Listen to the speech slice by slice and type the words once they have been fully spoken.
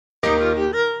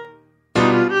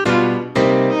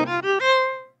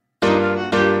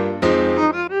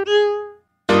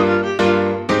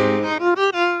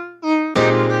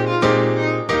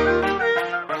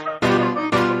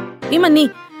אם אני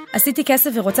עשיתי כסף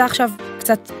ורוצה עכשיו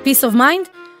קצת peace of mind,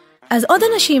 אז עוד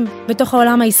אנשים בתוך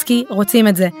העולם העסקי רוצים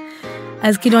את זה.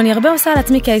 אז כאילו אני הרבה עושה על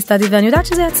עצמי case study, ואני יודעת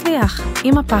שזה יצליח,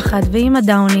 עם הפחד ועם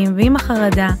הדאונים ועם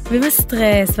החרדה ועם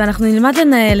הסטרס, ואנחנו נלמד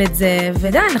לנהל את זה,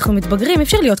 ודי, אנחנו מתבגרים, אי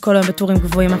אפשר להיות כל היום בטורים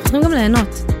גבוהים, אנחנו צריכים גם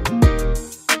ליהנות.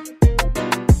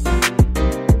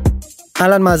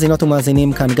 אהלן מאזינות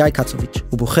ומאזינים, כאן גיא קצוביץ',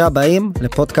 וברוכים הבאים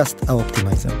לפודקאסט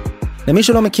האופטימייזר. למי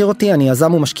שלא מכיר אותי, אני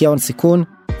יזם ומשקיע הון סיכון,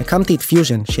 הקמתי את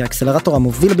פיוז'ן, שהיא האקסלרטור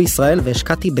המוביל בישראל,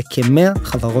 והשקעתי בכ100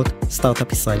 חברות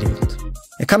סטארט-אפ ישראליות.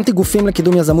 הקמתי גופים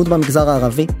לקידום יזמות במגזר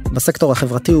הערבי, בסקטור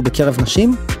החברתי ובקרב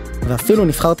נשים, ואפילו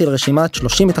נבחרתי לרשימת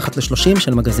 30 מתחת ל-30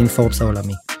 של מגזין פורבס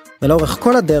העולמי. ולאורך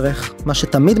כל הדרך, מה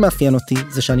שתמיד מאפיין אותי,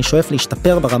 זה שאני שואף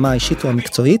להשתפר ברמה האישית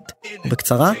והמקצועית,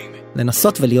 ובקצרה,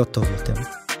 לנסות ולהיות טוב יותר.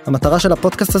 המטרה של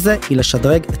הפודקאסט הזה היא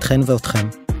לשדרג אתכן ואותכם,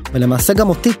 ולמעשה גם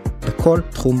אותי בכל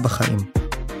תחום בחיים.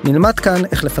 נלמד כאן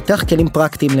איך לפתח כלים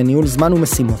פרקטיים לניהול זמן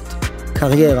ומשימות,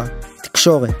 קריירה,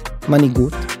 תקשורת,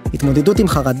 מנהיגות, התמודדות עם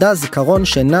חרדה, זיכרון,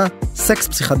 שינה, סקס,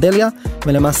 פסיכדליה,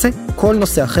 ולמעשה כל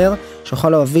נושא אחר שיוכל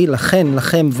להביא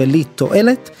לכם ולי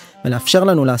תועלת, ולאפשר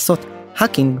לנו לעשות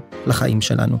האקינג לחיים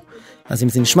שלנו. אז אם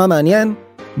זה נשמע מעניין,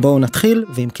 בואו נתחיל,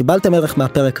 ואם קיבלתם ערך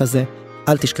מהפרק הזה,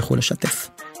 אל תשכחו לשתף.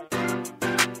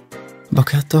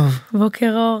 בוקר טוב.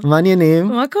 בוקר אור. מה העניינים?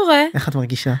 מה קורה? איך את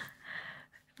מרגישה?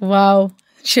 וואו,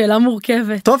 שאלה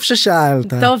מורכבת. טוב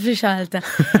ששאלת. טוב ששאלת.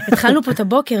 התחלנו פה את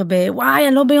הבוקר וואי,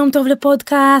 אני לא ביום טוב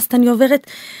לפודקאסט, אני עוברת,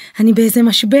 אני באיזה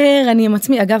משבר, אני עם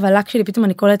עצמי. אגב, הלק שלי, פתאום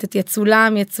אני קולטת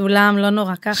יצולם, לא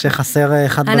נורא ככה. שחסר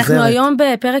אחד בזרת. אנחנו היום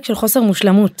בפרק של חוסר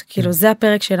מושלמות, כאילו זה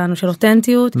הפרק שלנו, של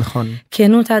אותנטיות. נכון.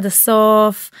 כנות עד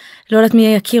הסוף, לא יודעת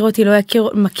מי יכיר אותי, לא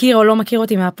מכיר או לא מכיר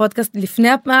אותי מהפודקאסט לפני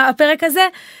הפרק הזה,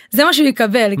 זה מה שהוא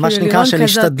יקבל. מה שנקרא של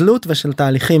השתדלות ושל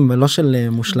תהליכים, ולא של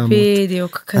מושלמות.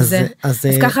 בדיוק, כזה. אז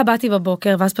ככה באתי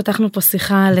בבוקר, ואז פתחנו פה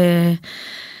שיחה על...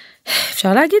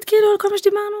 אפשר להגיד כאילו על כל מה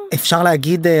שדיברנו? אפשר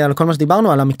להגיד על כל מה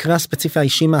שדיברנו, על המקרה הספציפי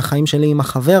האישי מהחיים שלי עם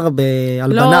החבר,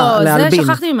 בהלבנה, להלבין. לא,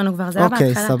 זה שכחתי ממנו כבר, זה היה בהתחלה.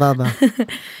 אוקיי, סבבה.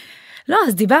 לא,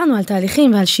 אז דיברנו על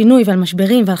תהליכים ועל שינוי ועל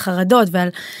משברים ועל חרדות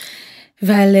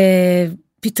ועל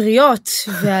פטריות,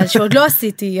 שעוד לא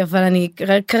עשיתי, אבל אני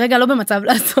כרגע לא במצב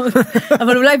לעשות,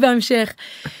 אבל אולי בהמשך.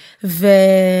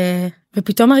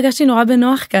 ופתאום הרגשתי נורא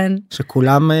בנוח כאן.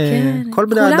 שכולם, כל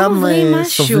בני אדם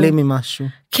סובלים ממשהו.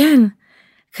 כן,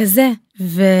 כזה.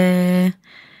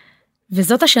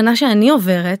 וזאת השנה שאני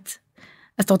עוברת,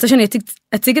 אז אתה רוצה שאני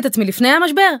אציג את עצמי לפני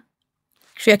המשבר?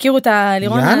 כשיכירו את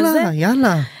הלירון הזה?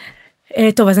 יאללה.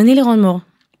 טוב, אז אני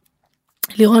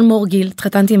לירון מור גיל,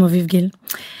 התחתנתי עם אביב גיל.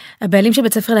 הבעלים של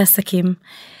בית ספר לעסקים,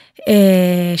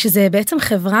 שזה בעצם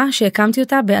חברה שהקמתי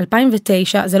אותה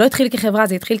ב-2009, זה לא התחיל כחברה,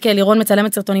 זה התחיל כלירון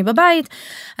מצלמת סרטונים בבית,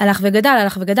 הלך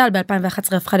וגדל,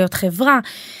 ב-2011 הפכה להיות חברה,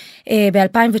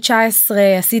 ב-2019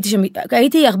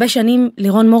 הייתי הרבה שנים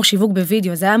לירון מור שיווק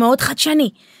בווידאו, זה היה מאוד חדשני,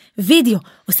 וידאו,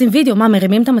 עושים וידאו, מה,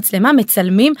 מרימים את המצלמה,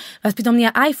 מצלמים, ואז פתאום נהיה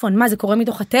אייפון, מה, זה קורה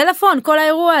מתוך הטלפון, כל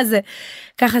האירוע הזה,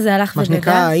 ככה זה הלך וגדל. מה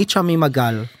שנקרא, היית שם עם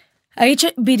הגל.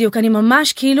 בדיוק, אני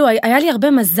ממש כאילו, היה לי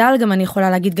הרבה מזל, גם אני יכולה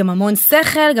להגיד, גם המון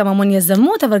שכל, גם המון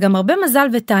יזמות, אבל גם הרבה מזל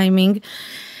וטיימינג,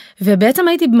 ובעצם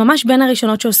הייתי ממש בין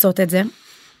הראשונות שעושות את זה,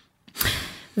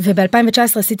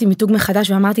 וב-2019 עשיתי מיתוג מחדש,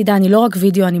 ואמרתי, אני לא רק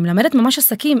וידאו, אני מלמדת ממש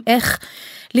עסקים, איך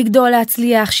לגדול,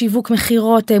 להצליח, שיווק,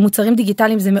 מחירות, מוצרים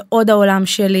דיגיטליים, זה מאוד העולם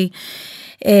שלי,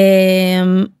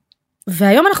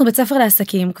 והיום אנחנו בית ספר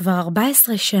לעסקים, כבר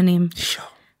 14 שנים,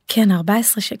 כן,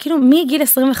 14 שנים, כאילו מגיל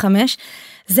 25,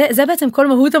 זה בעצם כל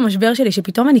מהות המשבר שלי,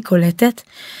 שפתאום אני קולטת,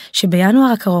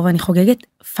 שבינואר הקרוב אני חוגגת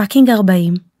פאקינג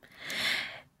 40,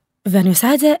 ואני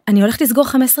עושה את זה, אני הולכת לסגור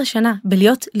 15 שנה,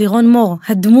 בלהיות לירון מור,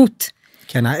 הדמות.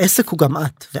 כן, העסק הוא גם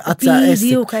את, ואת זה העסק.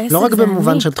 בדיוק, העסק זה לא רק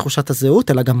במובן אני. של תחושת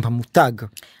הזהות, אלא גם במותג.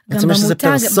 בעצם יש איזה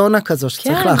פרסונה כזו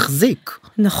שצריך כן. להחזיק.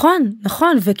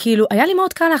 נכון, וכאילו, היה לי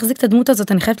מאוד קל להחזיק את הדמות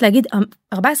הזאת, אני חייבת להגיד,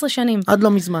 14 שנים. עד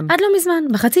לא מזמן.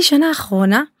 בחצי שנה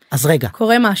האחרונה, אז רגע.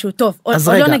 קורה משהו, טוב, עוד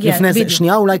לא נגיע. לפני זה,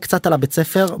 שנייה אולי קצת על הבית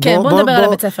ספר. כן, בוא נדבר על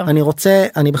הבית ספר.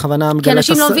 אני בכוונה מגלה כי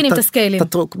אנשים לא מבינים את הסקיילים.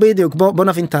 בדיוק, בוא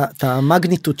נבין את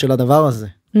המגניטות של הדבר הזה.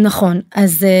 נכון,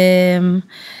 אז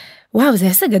וואו, זה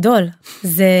עסק גדול.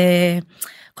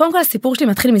 קודם כל הסיפור שלי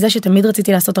מתחיל מזה שתמיד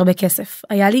רציתי לעשות הרבה כסף.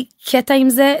 היה לי קטע עם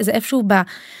זה, זה איפשהו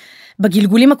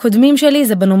בגלגולים הקודמים שלי,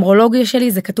 זה בנומרולוגיה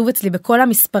שלי, זה כתוב אצלי בכל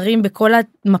המספרים, בכל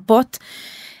המפות,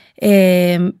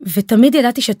 ותמיד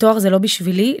ידעתי שתואר זה לא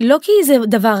בשבילי, לא כי זה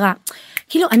דבר רע,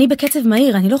 כאילו אני בקצב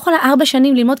מהיר, אני לא יכולה 4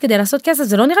 שנים ללמוד כדי לעשות כסף,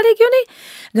 זה לא נראה לי הגיוני,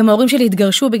 גם ההורים שלי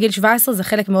התגרשו בגיל 17, זה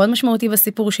חלק מאוד משמעותי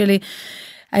בסיפור שלי,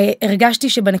 הרגשתי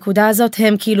שבנקודה הזאת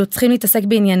הם כאילו צריכים להתעסק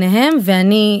בענייניהם,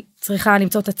 ואני צריכה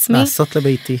למצוא את עצמי. לעשות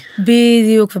לביתי.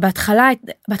 בדיוק,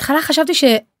 ובהתחלה חשבתי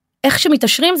איך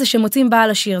שמתעשרים זה שמוצאים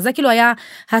בעל עשיר, זה כאילו היה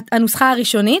הנוסחה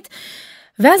הראשונית,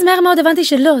 ואז מהר מאוד הבנתי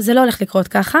שלא, זה לא הולך לקרות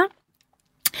ככה,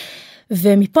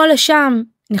 ומפה לשם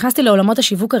נכנסתי לעולמות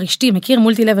השיווק הרשתי, מכיר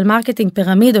מולטי לבל מרקטינג,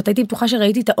 פירמידות, הייתי בטוחה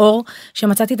שראיתי את האור,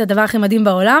 שמצאתי את הדבר הכי מדהים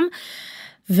בעולם,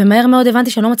 ומהר מאוד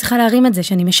הבנתי שאני לא מצליחה להרים את זה,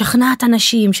 שאני משכנעת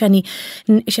אנשים,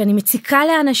 שאני מציקה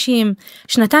לאנשים,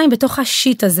 2 בתוך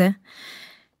השיט הזה,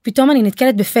 פתאום אני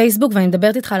נתקלת בפייסבוק, ואני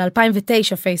מדברת איתך על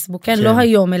 2009 פייסבוק, כן? לא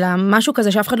היום, אלא משהו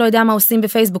כזה שאף אחד לא יודע מה עושים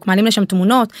בפייסבוק, מעלים לשם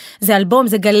תמונות, זה אלבום,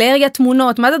 זה גלריה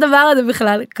תמונות, מה זה הדבר הזה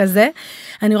בכלל כזה?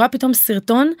 אני רואה פתאום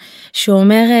סרטון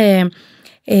שאומר,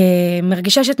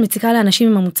 מרגישה שאת מציקה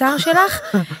לאנשים עם המוצר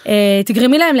שלך,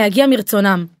 תגרמי להם להגיע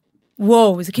מרצונם.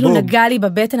 וואו, זה כאילו נגע לי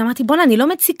בבטן, אמרתי, בונה, אני לא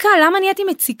מציקה, למה נהייתי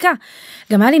מציקה?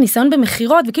 גם היה לי ניסיון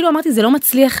במחירות, וכאילו אמרתי, זה לא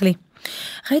מצליח לי.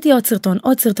 ראיתי עוד סרטון,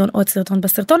 עוד סרטון, עוד סרטון.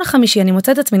 בסרטון החמישי אני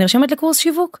מוצאת עצמי נרשמת לקורס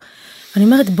שיווק, ואני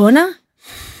אומרת, בונה,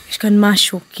 יש כאן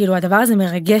משהו, כאילו הדבר הזה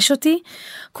מרגש אותי.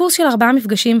 קורס של 4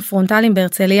 מפגשים פרונטליים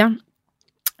בהרצליה,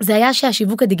 זה היה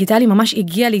שהשיווק הדיגיטלי ממש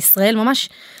הגיע לישראל,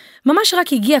 ממש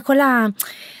רק הגיע, כל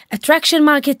ה-attraction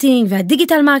marketing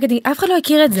והדיגיטל מרקטינג, אף אחד לא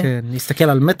הכיר את זה. כן, להסתכל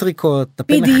על מטריקות,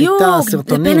 דפי נחיתה,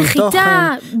 סרטונים, תוכן,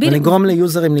 ולגרום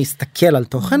ליוזרים להסתכל על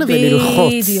תוכן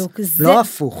וללחוץ, לא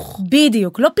הפוך.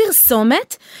 בדיוק, לא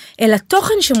פרסומת, אלא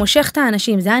תוכן שמושך את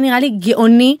האנשים, זה היה נראה לי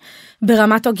גאוני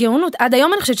ברמת הגאונות, עד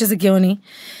היום אני חושבת שזה גאוני,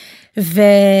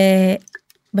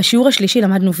 בשיעור השלישי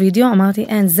למדנו וידאו, אמרתי,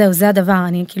 אין, זהו, זה הדבר,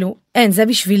 אני כאילו, אין, זה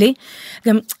בשבילי.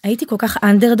 גם הייתי כל כך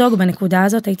אנדרדוג בנקודה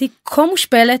הזאת, הייתי כה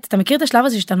מושפלת, אתה מכיר את השלב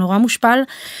הזה שאתה נורא מושפל?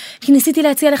 כי ניסיתי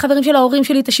להציע לחברים של ההורים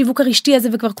שלי את השיווק הרשתי הזה,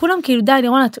 וכבר כולם כאילו, די,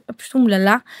 לירון, את פשוט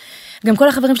מוללה. גם כל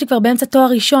החברים שלי כבר באמצע תואר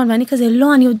ראשון, ואני כזה,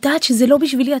 לא, אני יודעת שזה לא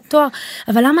בשבילי התואר,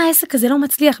 אבל למה העסק הזה לא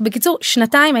מצליח? בקיצור,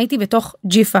 2 הייתי בתוך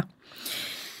ג'יפה.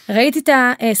 ראיתי את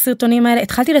הסרטונים האלה,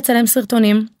 התחלתי לצלם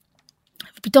סרטונים,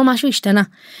 ופתאום משהו השתנה.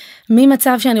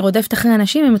 ממצב שאני רודפת אחרי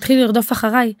אנשים, הם התחילו לרדוף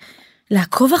אחריי,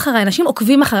 לעקוב אחריי, אנשים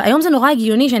עוקבים אחריי, היום זה נורא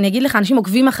הגיוני שאני אגיד לך, אנשים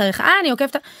עוקבים אחריך, אני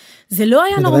עוקבת, זה לא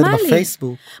היה נורמלי.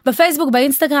 בפייסבוק. בפייסבוק,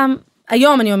 באינסטגרם,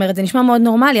 היום אני אומרת, זה נשמע מאוד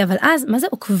נורמלי, אבל אז, מה זה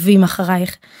עוקבים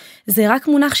אחרייך? זה רק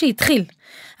מונח שהתחיל.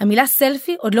 המילה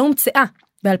סלפי עוד לא הומצאה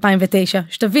ב-2009,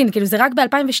 שתבין, כאילו זה רק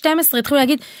ב-2012 התחילו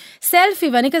להגיד סלפי,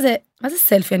 ואני כזה, מה זה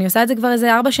סלפי? אני עושה את זה כבר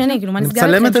איזה 4 שנים, כאילו מה נסגר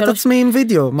לכם? מצלמת את עצמי עם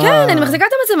וידאו. כן, אני מחזיקה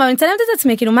את המצלמה, אני מצלמת את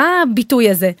עצמי, כאילו מה הביטוי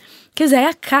הזה? כאילו זה היה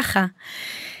ככה.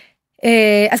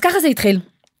 אז ככה זה התחיל.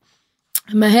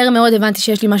 מהר מאוד הבנתי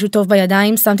שיש לי משהו טוב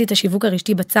בידיים, שמתי את השיווק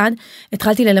הרשתי בצד,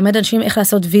 התחלתי ללמד אנשים איך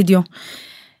לעשות וידאו.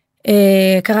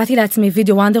 קראתי לעצמי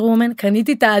וידאו וונדר וומן,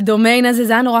 קניתי את הדומיין הזה,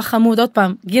 זה היה נורא חמוד, עוד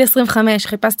פעם, גיל 25,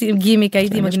 חיפשתי עם גימיק,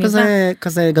 הייתי מגניבה. יש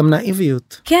כזה גם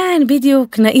נאיביות. כן,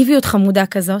 בדיוק, נאיביות חמודה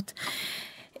כזאת.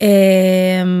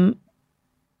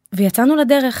 ויצאנו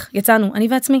לדרך, אני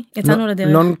ועצמי, יצאנו לדרך.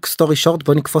 לונג סטורי שורט,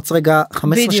 בוא נקפוץ רגע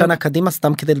 15 שנה קדימה,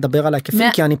 סתם כדי לדבר על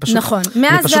ההיקפים, כי אני פשוט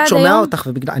שומע אותך,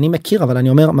 אני מכיר, אבל אני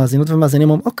אומר, מאזינות ומאזינים,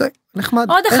 אוקיי, נחמד.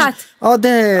 עוד אחת. עוד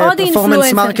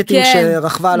פרפורמנס מרקטינג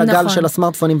שרכבה על הגל של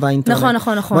הסמארטפונים באינטרנט.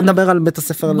 נכון. בוא נדבר על בית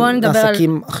הספר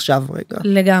לעסקים עכשיו רגע.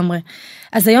 לגמרי.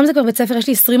 אז היום זה כבר בית ספר, יש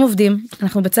לי 20 עובדים,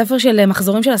 אנחנו בית ספר של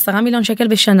מחזורים של 10 מיליון שקל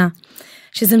בשנה,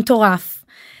 שזה מטורף.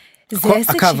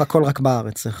 הכל רק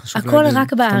בארץ, הכל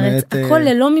רק בארץ, הכל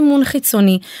ללא מימון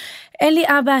חיצוני, אין לי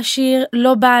אבא עשיר,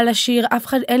 לא בעל עשיר, אף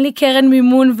אחד, אין לי קרן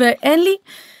מימון, ואין לי,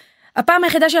 הפעם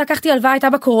היחידה שלקחתי הלוואה הייתה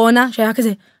בקורונה, שהיה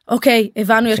כזה, אוקיי,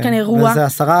 הבנו, יש כאן אירוע. וזה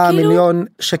 10 מיליון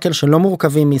שקל שלא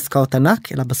מורכבים מעסקאות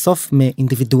ענק, אלא בסוף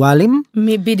מאינדיבידואלים,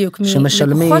 בדיוק,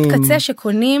 שמשלמים לקוחות קצה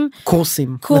שקונים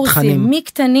קורסים,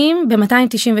 מקטנים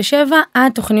ב-297,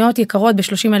 עד תוכניות יקרות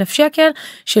ב-30,000 שקל,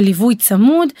 של ליווי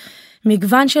צמוד,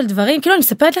 מגוון של דברים, כאילו אני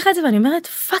מספרת לך את זה ואני אומרת,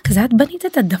 פאק, זה את בנית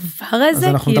את הדבר הזה? אז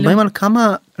אנחנו מדברים על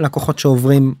כמה לקוחות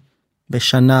שעוברים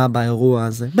בשנה באירוע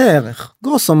הזה, בערך,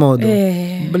 גרוסו מודו,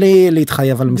 בלי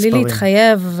להתחייב על מספרים. בלי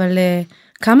להתחייב, אבל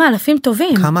כמה אלפים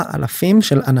טובים. כמה אלפים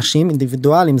של אנשים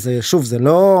אינדיבידואלים, זה שוב, זה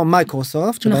לא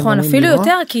מייקרוסופט. נכון, אפילו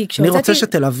יותר, כי אני רוצה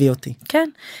שתלווי אותי. כן,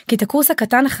 כי את הקורס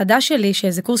הקטן החדש שלי,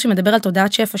 שזה קורס שמדבר על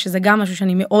תודעת שפע, שזה גם משהו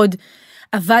שאני מאוד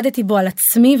עבדתי בו על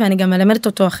עצמי, ואני גם מלמדת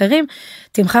אותו אחרים,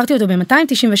 תמכרתי אותו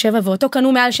ב-297, ואותו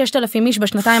קנו מעל 6,000 איש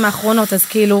בשנתיים האחרונות, אז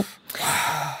כאילו,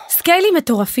 סקיילים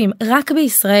מטורפים, רק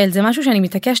בישראל, זה משהו שאני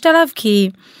מתעקשת עליו, כי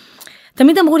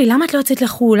תמיד אמרו לי, למה את לא יוצאת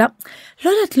לחו"ל? לא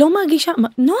יודעת, לא מרגישה,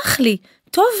 נוח לי,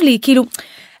 טוב לי, כאילו,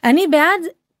 אני בעד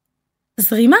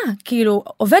זרימה, כאילו,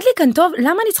 עובד לי כאן טוב,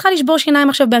 למה אני צריכה לשבור שיניים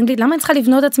עכשיו באנגלית? למה אני צריכה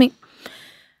לבנות עצמי?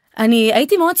 אני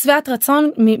הייתי מאוד שבעת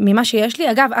רצון ממה שיש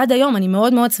לי, אגב, עד היום אני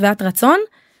מאוד מאוד שבעת רצון,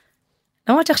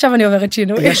 למרות שעכשיו אני עוברת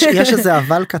שינוי. יש איזה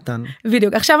אבל קטן.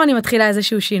 בדיוק, עכשיו אני מתחילה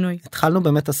איזשהו שינוי. התחלנו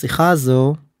באמת השיחה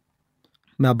הזו,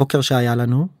 מהבוקר שהיה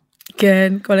לנו,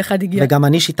 כן, כל אחד הגיע. וגם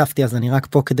אני שיתפתי, אז אני רק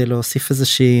פה כדי להוסיף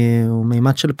איזשהו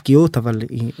מימד של פגיעות, אבל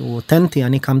הוא אותנטי.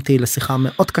 אני קמתי לשיחה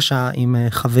מאוד קשה עם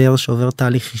חבר שעובר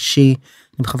תהליך אישי,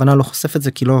 אני בכוונה לא חושף את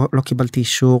זה כי לא קיבלתי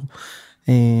אישור,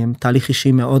 תהליך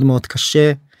אישי מאוד מאוד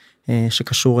קשה,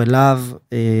 שקשור אליו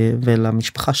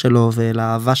ולמשפחה שלו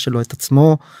ולאהבה שלו את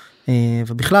עצמו,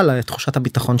 ובכלל לתחושת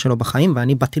הביטחון שלו בחיים,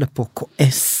 ואני באתי לפה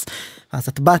כועס, אז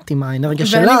את באת עם האנרגיה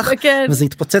שלך, וזה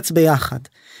התפוצץ ביחד.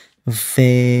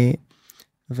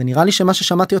 ונראה לי שמה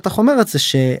ששמעתי אותך אומרת זה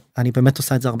שאני באמת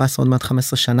עושה את זה 14 עוד מעט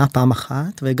 15 שנה פעם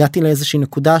אחת, והגעתי לאיזושהי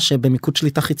נקודה שבמיקוד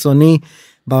שליטה חיצוני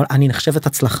אני נחשבת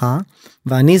הצלחה,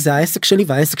 ואני זה העסק שלי,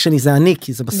 והעסק שלי זה אני,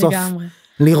 כי זה בסוף לגמרי.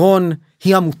 לירון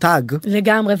היא המותג.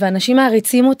 לגמרי, ואנשים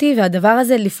מעריצים אותי, והדבר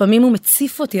הזה לפעמים הוא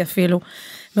מציף אותי אפילו,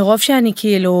 מרוב שאני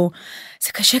כאילו, זה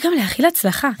קשה גם להכיל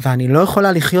הצלחה. ואני לא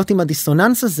יכולה לחיות עם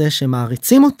הדיסוננס הזה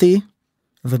שמעריצים אותי,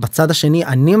 ובצד השני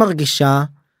אני מרגישה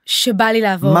שבא לי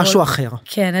לעבור משהו אחר.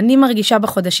 כן, אני מרגישה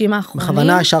בחודשים האחרונים.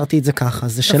 בכוונה השארתי את זה ככה,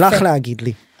 זה שלך להגיד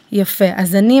לי. יפה,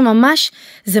 אז אני ממש,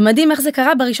 זה מדהים איך זה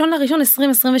קרה בראשון לראשון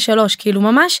 2023, כאילו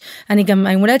ממש, אני גם,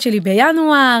 היום הולדת שלי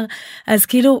בינואר, אז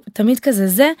כאילו, תמיד כזה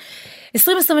זה.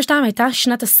 2022 הייתה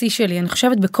שנת השיא שלי, אני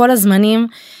חושבת בכל הזמנים,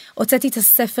 הוצאתי את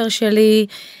הספר שלי,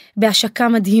 בהשקה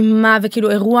מדהימה,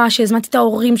 וכאילו אירוע שהזמנתי את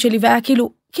ההורים שלי, והיה כאילו,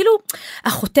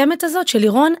 החותמת הזאת של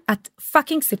לירון, את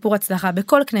פאקינג סיפור הצלחה,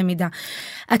 בכל קנה מידה.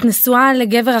 את נשואה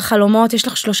לגבר החלומות, יש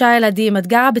לך 3 ילדים, את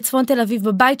גרה בצפון תל אביב,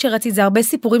 בבית שרצית, זה הרבה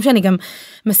סיפורים שאני גם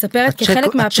מספרת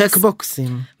כחלק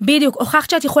הצ'קבוקסים. בדיוק, הוכחת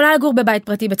שאת יכולה לגור בבית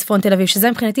פרטי בצפון תל אביב,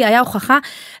 שזה מבחינתי היה הוכחה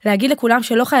להגיד לכולם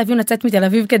שלא חייבים לצאת מתל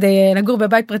אביב כדי לגור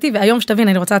בבית פרטי, והיום שתבין,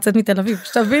 אני רוצה לצאת מתל אביב,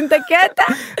 שתבין את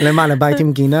הקטע. למה, לבית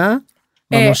עם גינה?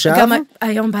 במושב? גם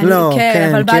היום בא לי, כן,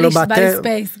 אבל בא לי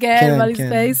ספייס, כן, בא לי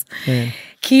ספייס.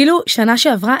 כאילו, שנה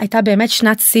שעברה הייתה באמת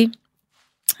שנת שיא,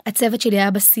 הצוות שלי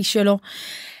היה בשיא שלו,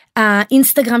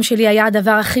 האינסטגרם שלי היה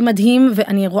הדבר הכי מדהים,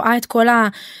 ואני רואה את כל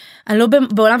אני לא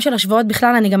בעולם של השוואות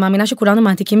בכלל, אני גם מאמינה שכולנו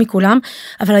מעתיקים מכולם,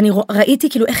 אבל אני ראיתי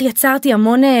כאילו איך יצרתי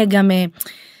המון גם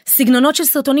סגנונות של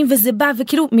סרטונים, וזה בא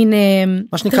וכאילו מין טרנדים כאלה.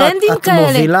 מה שנקרא, את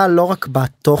מובילה לא רק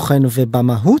בתוכן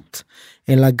ובמהות,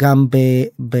 אלא גם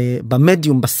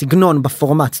במדיום, בסגנון,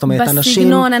 בפורמט. זאת אומרת,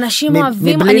 בסגנון, אנשים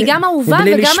אוהבים, אני גם אהובה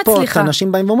וגם מצליחה. מבלי לשפוט,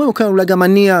 אנשים באים ואומרים, אוקיי, אולי גם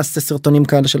אני אעשה סרטונים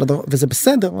כאלה של הדבר, וזה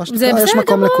בסדר, יש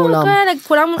מקום לכולם.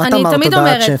 את אמרת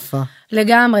תודעת שפע.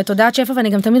 לגמרי, תודעת שפע, ואני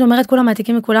גם תמיד אומרת, כולם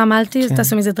מעתיקים מכולם, אל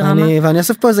תעשו מזה דרמה. ואני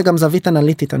אוסף פה איזה גם זווית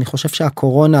אנליטית, אני חושב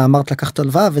שהקורונה אמרת לקחת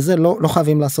הלוואה, וזה לא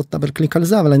חייבים לעשות דאבל קליק על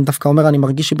זה, אבל אני דווקא אומר, אני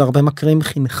מרגיש שבהרבה מקרים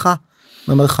חינכה,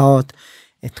 במרכאות,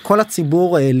 את כל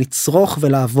הציבור לצרוך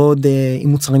ולעבוד עם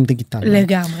מוצרים דיגיטליים.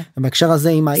 לגמרי. בהקשר הזה,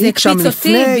 אם היית שם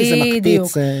לפני, זה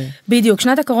מקפיץ. בדיוק,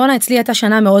 שנת הקורונה אצלי הייתה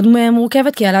שנה מאוד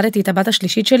מורכבת, כי ילדתי את הבת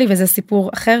השלישית שלי, וזה סיפור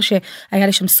אחר שהיה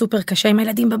לי שם סופר קשה עם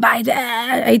הילדים בבית,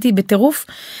 הייתי בטירוף.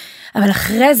 אבל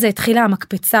אחרי זה התחילה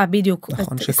המקפצה בדיוק.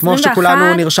 נכון, שכמו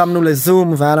שכולנו נרשמנו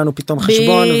לזום והיה לנו פתאום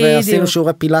חשבון ועשינו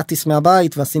שיעורי פילאטיס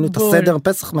מהבית ועשינו את הסדר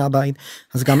פסח מהבית,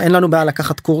 אז גם אין לנו בעיה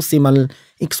לקחת קורסים על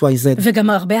XYZ. וגם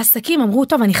הרבה עסקים אמרו,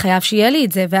 טוב, אני חייב שיהיה לי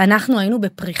את זה, ואנחנו היינו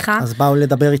בפריחה. אז באו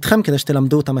לדבר איתכם כדי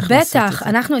שתלמדו אותם איך לעשות את זה. בטח,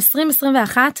 אנחנו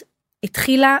 2021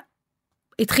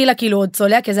 התחילה כאילו עוד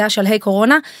צולע, כי זה היה שלהי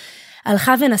קורונה,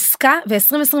 הלכה ונסקה,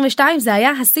 ו-2022 זה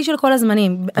היה השיא של כל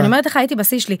הזמנים. אני אומרת לך, הייתי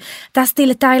בשיא שלי. טסתי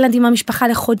לתאילנד עם המשפחה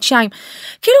לחודשיים.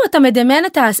 כאילו, אתה מדמיין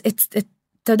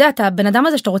אתה יודע, את הבן אדם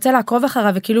הזה שאתה רוצה לעקוב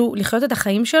אחריו, וכאילו לחיות את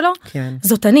החיים שלו,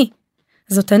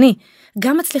 זאת אני.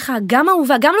 גם מצליחה, גם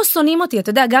אהובה, גם לא שונאים אותי, אתה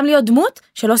יודע, גם להיות דמות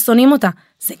שלא שונאים אותה.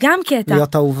 זה גם קטע.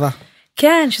 להיות אהובה.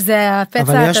 כן, שזה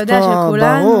הפצע, אתה יודע, של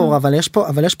כולנו. ברור,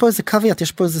 אבל יש פה איזה קוויית,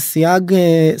 יש פה איזה סייג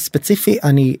ספציפי,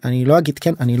 אני לא אגיד,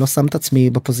 כן, אני לא שם את עצמי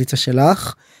בפוזיציה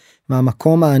שלך,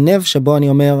 מהמקום הענב שבו אני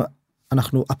אומר,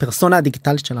 הפרסונה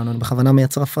הדיגיטלית שלנו, אני בכוונה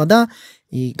מייצר הפרדה,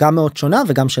 היא גם מאוד שונה,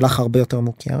 וגם שלך הרבה יותר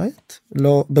מוכרת,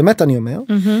 לא, באמת אני אומר,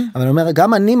 אבל אני אומר,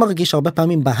 גם אני מרגיש הרבה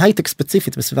פעמים בהייטק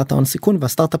ספציפית, בסביבת ההון סיכון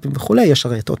והסטארט-אפים וכולי, יש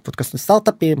הרי את עוד פודקאסט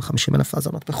לסטארט-אפים, 50,000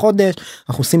 האזנות בחודש,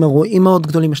 אנחנו עושים אירועים מאוד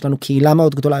גדולים, יש לנו קהילה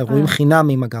מאוד גדולה, אירועים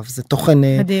חינמים אגב, זה תוכן,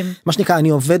 מה שנקרא, אני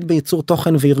עובד בייצור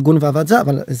תוכן וארגון ועבד זה,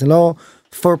 אבל זה לא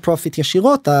for profit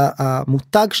ישירות,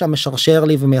 המותג שם משרשר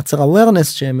לי ומייצר awareness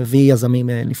שמביא יזמים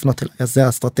לפנות אליי, אז זה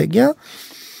האסטרטגיה.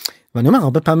 ואני אומר,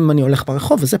 הרבה פעמים אני הולך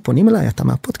ברחוב וזה, פונים אליי, אתה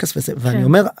מהפודקאסט וזה, ואני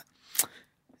אומר,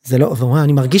 זה לא, ואומר,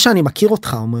 אני מרגיש שאני מכיר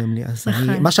אותך, אומרים לי, אז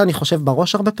מה שאני חושב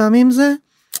בראש הרבה פעמים זה,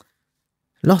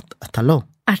 לא, אתה לא.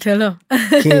 אתה לא.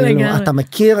 כאילו, אתה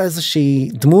מכיר איזושהי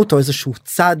דמות או איזשהו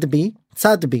צד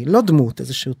בי, לא דמות,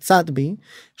 איזשהו צד בי,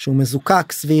 שהוא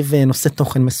מזוקק סביב נושא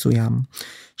תוכן מסוים,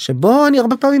 שבו אני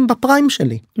הרבה פעמים בפריים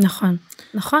שלי.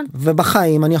 נכון.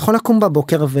 ובחיים אני יכול לקום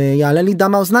בבוקר ויעלה לי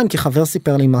דם האוזניים, כי חבר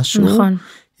סיפר לי משהו. נכון.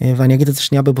 ואני אגיד את זה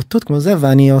שנייה בבוטות כמו זה,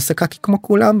 ואני עושה קקי כמו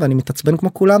כולם, ואני מתעצבן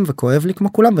כמו כולם, וכואב לי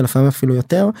כמו כולם, ולפעמים אפילו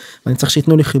יותר, ואני צריך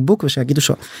שיתנו לי חיבוק, ושיגידו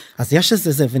אז יש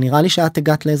איזה זה, ונראה לי שאת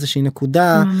הגעת לאיזושהי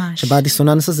נקודה, שבה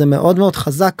הדיסוננס הזה מאוד מאוד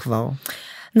חזק כבר.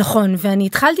 נכון, ואני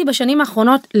התחלתי בשנים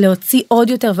האחרונות להוציא עוד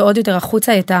יותר ועוד יותר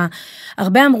החוצה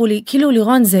הרבה אמרו לי, כאילו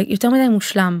לירון זה יותר מדי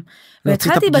מושלם.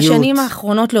 והתחלתי בשנים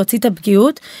האחרונות להוציא את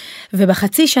הפגיעות,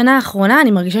 ובחצי שנה האחרונה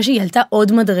אני מרגישה שהיא עלתה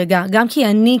עוד מדרגה, גם כי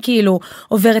אני כאילו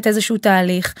עוברת איזשהו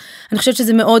תהליך, אני חושבת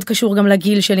שזה מאוד קשור גם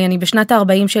לגיל שלי, אני בשנת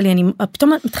ה-40 שלי, אני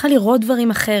פתאום מתחילה לראות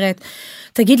דברים אחרת,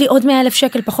 תגיד לי עוד 100,000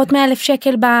 שקל, פחות 100,000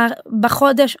 שקל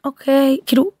בחודש, אוקיי,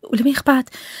 כאילו, למי אכפת?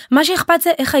 מה שאכפת זה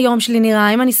איך היום שלי נראה,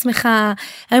 האם אני שמחה,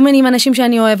 האם אני עם אנשים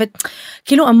שאני אוהבת,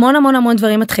 כאילו המון המון המון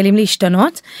דברים מתחילים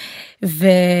להשתנות,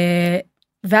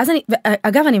 ואז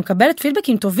אגב, אני מקבלת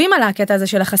פידבקים טובים על הקטע הזה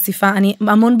של החשיפה, אני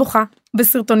המון בוכה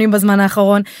בסרטונים בזמן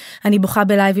האחרון, אני בוכה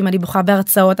בלייבים, אני בוכה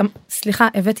בהרצאות, סליחה,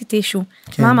 הבאתי טישו,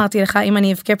 מה אמרתי לך אם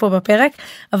אני אבכה פה בפרק,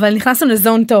 אבל נכנסנו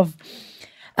לזון טוב,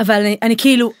 אבל אני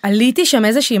כאילו עליתי שם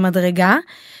איזושהי מדרגה,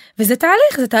 וזה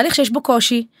תהליך שיש בו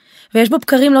קושי, ויש בו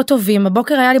בקרים לא טובים,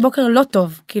 הבוקר היה לי בוקר לא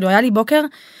טוב, כאילו היה לי בוקר,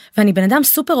 ואני בן אדם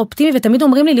סופר אופטימי, ותמיד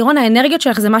אומרים לי, לירון, האנרגיות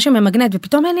שלך זה מה שממגנט,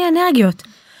 ופתאום אין לי אנרגיות.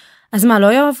 אז מה,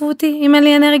 לא יאהבו אותי אם אין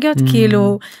לי אנרגיות?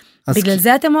 כאילו, בגלל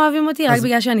זה אתם אוהבים אותי? רק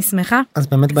בגלל שאני שמחה? אז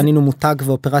באמת בנינו מותג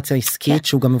ואופרציה עסקית,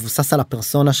 שהוא גם מבוסס על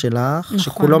הפרסונה שלך,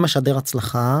 שכולו משדר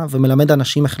הצלחה, ומלמד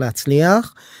אנשים איך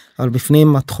להצליח, אבל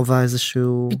בפנים את חובה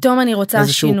איזשהו קושי, פתאום אני רוצה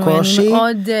שינוי, אני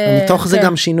מאוד... ומתוך זה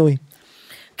גם שינוי.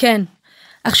 כן.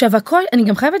 עכשיו, אני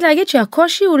גם חייבת להגיד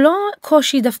שהקושי הוא לא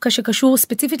קושי דווקא שקשור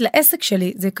ספציפית לעסק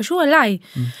שלי, זה קשור אליי.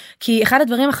 כי אחד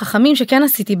הדברים החכמים שכן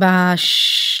עשיתי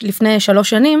לפני 3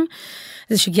 שנים,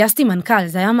 זה שגייסתי מנכ"ל,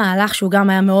 זה היה מהלך שהוא גם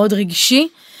היה מאוד רגשי,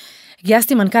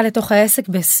 גייסתי מנכ"ל לתוך העסק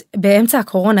באמצע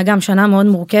הקורונה, גם שנה מאוד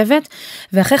מורכבת,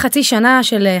 ואחרי חצי שנה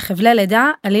של חבלי לידה,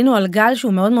 עלינו על גל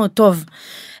שהוא מאוד מאוד טוב.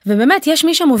 ובאמת, יש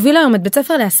מי שמוביל היום את בית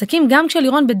ספר לעסקים, גם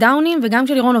כשלירון בדאונים, וגם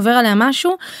כשלירון עובר עליה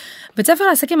משהו, בית ספר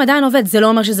לעסקים עדיין עובד, זה לא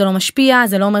אומר שזה לא משפיע,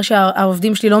 זה לא אומר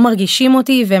שהעובדים שלי לא מרגישים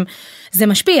אותי, וזה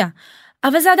משפיע,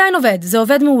 אבל זה עדיין עובד, זה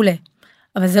עובד מעולה.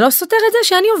 אבל זה לא סותר את זה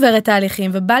שאני עוברת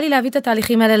תהליכים, ובא לי להביא את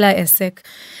התהליכים האלה לעסק,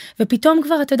 ופתאום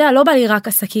כבר, אתה יודע, לא בא לי רק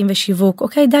עסקים ושיווק,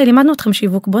 אוקיי, די, לימדנו אתכם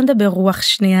שיווק, בוא נדבר רוח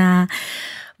שנייה,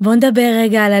 בוא נדבר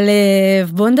רגע על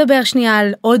הלב, בוא נדבר שנייה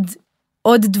על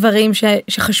עוד דברים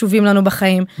שחשובים לנו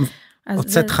בחיים.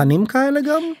 הוצאת תכנים כאלה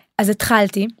גם? אז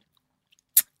התחלתי,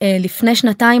 לפני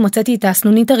 2 הוצאתי את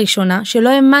הסנונית הראשונה, שלא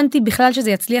האמנתי בכלל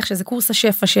שזה יצליח, שזה קורס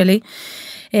השפע שלי,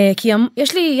 כי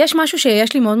יש משהו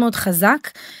שיש לי מאוד מאוד חזק,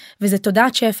 וזה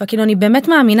תודעת שפע, כאילו אני באמת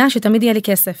מאמינה שתמיד יהיה לי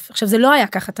כסף. עכשיו זה לא היה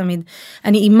ככה תמיד.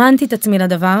 אני אימנתי את עצמי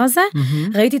לדבר הזה,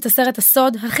 ראיתי את הסרט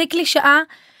הסוד הכי קלישאה,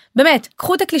 באמת,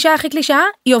 קחו את הקלישאה הכי קלישאה,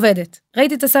 היא עובדת.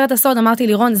 ראיתי את הסרט הסוד, אמרתי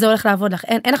לירון, זה הולך לעבוד לך,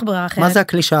 אין לך ברירה אחרת. מה זה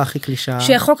הקלישאה הכי קלישאה?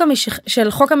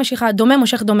 של חוק המשיכה, דומה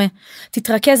מושך דומה.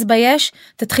 תתרכז ביש,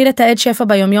 תתחיל לתעד שפע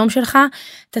ביומיום שלך,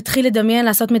 תתחיל לדמיין,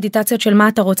 לעשות מדיטציות של מה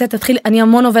אתה רוצה, אני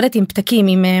המון עובדת עם פתקים,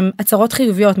 עם הצהרות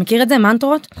חיוביות, מכיר את זה?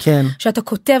 מנטרות? כן. שאתה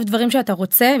כותב דברים שאתה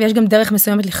רוצה, ויש גם דרך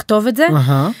מסוימת לכתוב את זה.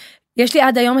 יש לי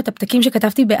עד היום את הפתקים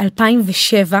שכתבתי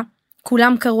ב-2007,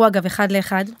 כולם קראו אגב אחד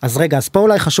לאחד. אז רגע, אז פה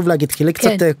אולי חשוב להגיד, כי לי קצת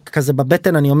כזה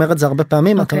בבטן, אני אומר את זה הרבה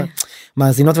פעמים,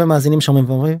 מאזינות ומאזינים שומעים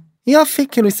ואומרים, יופי,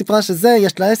 כאילו היא סיפרה שזה,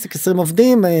 יש לה עסק 20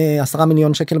 עובדים, 10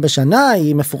 מיליון שקל בשנה,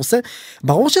 היא מפורסמת,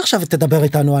 ברור שעכשיו תדבר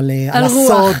איתנו על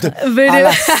הסוד, על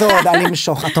הסוד, על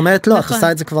למשוך, את אומרת לא, את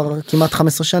עושה את זה כבר כמעט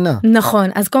 15 שנה. נכון,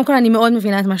 אז קודם כל אני מאוד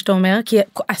מבינה את מה שאתה אומר, כי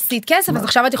עשית כסף, אז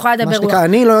עכשיו את יכולה לדבר רוח.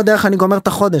 אני לא יודע איך אני גומר את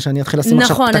החודש, אני אתחיל לשים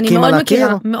עכשיו פתקים על הקיר.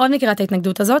 נכון, אני מאוד מכירה את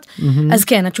ההתנגדות הזאת, אז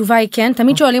כן, התשובה היא כן,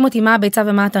 תמיד שואלים אותי מה הביצה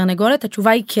ומה התרנגולת,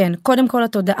 התשובה היא כן, קודם כל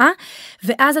התודעה,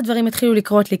 ואז הדברים התחילו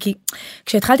לקרות לי, כי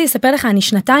כשהתחלתי לספר לך, אני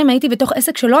 2 הייתי בתוך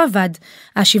עסק שלא עבד.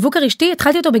 השיווק הרשתי,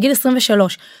 התחלתי אותו בגיל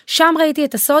 23. שם ראיתי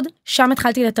את הסוד, שם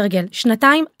התחלתי לתרגל.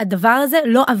 2 הדבר הזה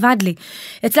לא עבד לי.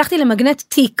 הצלחתי למגנט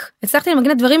תיק, הצלחתי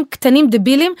למגנט דברים קטנים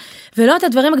דבילים, ולא את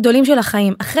הדברים הגדולים של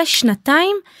החיים. אחרי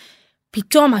 2,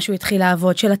 פתאום משהו התחיל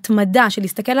לעבוד, של התמדה, של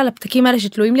להסתכל על הפתקים האלה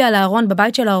שתלויים לי על הארון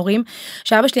בבית של ההורים,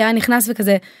 שאבא שלי היה נכנס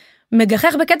וכזה,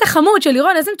 מגחך בקטע חמוד של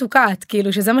לירון, איזה מתוקעת,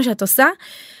 כאילו שזה מה שאת עושה,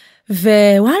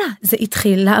 ווואלה, זה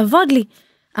התחיל לעבוד לי.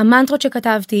 המנטרות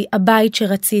שכתבתי, הבית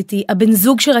שרציתי, הבן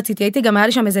זוג שרציתי, הייתי גם היה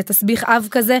לי שם איזה תסביך אב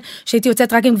כזה, שהייתי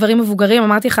יוצאת רק עם גברים מבוגרים,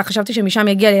 אמרתי לך, חשבתי שמשם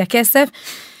יגיע לי הכסף,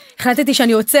 החלטתי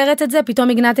שאני עוצרת את זה, פתאום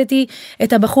הגנתתי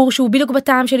את הבחור שהוא בדיוק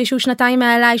בטעם שלי, שהוא 2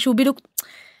 מעליי, שהוא בדיוק,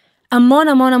 המון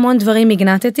המון המון דברים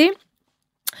הגנתתי,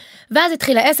 ואז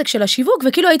התחיל העסק של השיווק,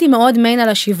 וכאילו הייתי מאוד מיין על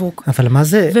השיווק. אבל מה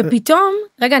זה? ופתאום,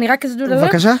 רגע, אני רק כזה...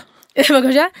 בבקשה.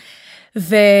 בבקשה.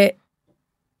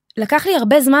 לקח לי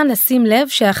הרבה זמן לשים לב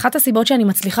שאחת הסיבות שאני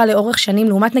מצליחה לאורך שנים,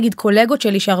 לעומת נגיד קולגות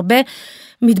שלי שהרבה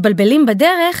מתבלבלים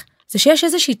בדרך, זה שיש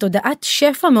איזושהי תודעת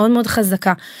שפע מאוד מאוד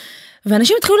חזקה.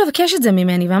 ואנשים התחילו לבקש את זה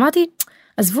ממני, ואמרתי,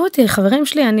 עזבו אותי, חברים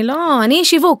שלי, אני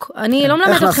שיווק, אני לא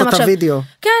מלמד אתכם עכשיו.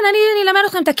 כן, אני אלמד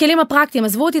אתכם את הכלים הפרקטיים,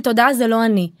 עזבו אותי, תודעה זה לא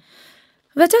אני.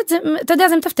 ואתה יודע,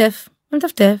 זה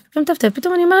מטפטף,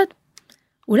 פתאום אני אומרת,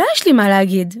 אולי יש לי מה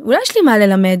להגיד, אולי יש לי מה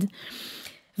ללמד.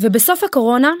 ובסוף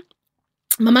הקורונה,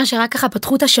 ממש רק ככה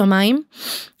פתחו את השמיים,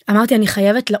 אמרתי, אני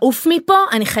חייבת לעוף מפה,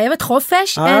 אני חייבת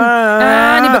חופש,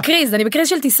 אני בקריז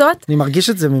של טיסות. אני מרגיש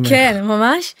את זה ממך. כן,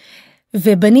 ממש.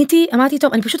 ובניתי, אמרתי,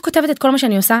 טוב, אני פשוט כותבת את כל מה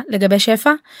שאני עושה לגבי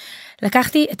שפע.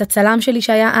 לקחתי את הצלם שלי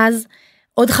שהיה אז,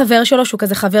 עוד חבר שלו, שהוא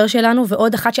כזה חבר שלנו,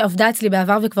 ועוד אחת שעבדה אצלי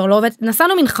בעבר וכבר לא עובדת.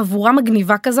 נסענו מין חבורה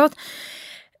מגניבה כזאת,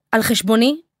 על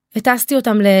חשבוני, הטסתי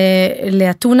אותם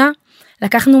לאתונה,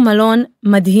 לקחנו מלון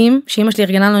מדהים, שאמא שלי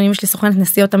ארגנה לנו, אמא שלי סוכנת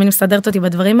נסיעות, תמיד מסתדרת אותי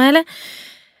בדברים האלה,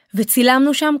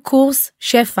 וצילמנו שם קורס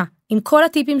שפע, עם כל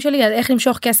הטיפים שלי על איך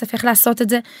למשוך כסף, איך לעשות את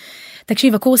זה.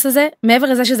 תקשיב, הקורס הזה, מעבר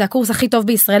לזה שזה הקורס הכי טוב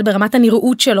בישראל, ברמת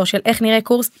הנראות שלו, של איך נראה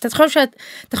קורס, תחשוב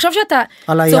שאתה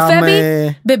צופה בי,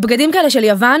 בבגדים כאלה של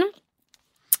יוון,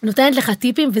 נותנת לך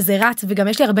טיפים וזה רץ, וגם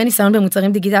יש לי הרבה ניסיון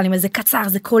במוצרים דיגיטליים, אז זה קצר,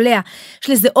 זה קולע, יש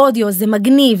לזה אודיו, זה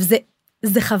מגניב,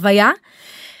 זה חוויה,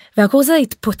 והקורס הזה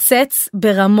התפוצץ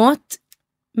ברמות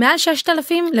מעל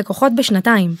 6,000 לקוחות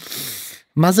בשנתיים.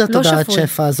 מה זה התודעת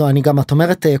שפע הזו? את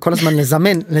אומרת כל הזמן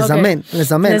לזמן,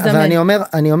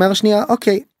 ואני אומר שנייה,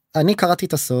 אוקיי, אני קראתי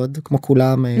את הסוד, כמו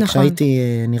כולם, כשהייתי,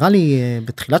 נראה לי,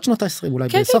 בתחילת שנות ה-20, אולי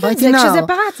בסוף הייתי נער. כשזה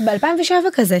פרץ,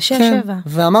 ב-2007 כזה, 6-7.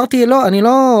 ואמרתי, לא, אני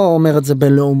לא אומר את זה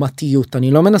בלעומתיות,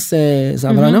 אני לא מנסה,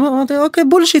 אבל אני אמרתי, אוקיי,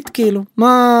 בולשיט, כאילו,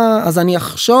 אז אני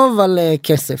אחשוב על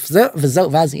כסף,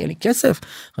 וזהו, ואז יהיה לי כסף,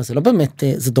 אז זה לא באמת,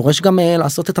 זה דורש גם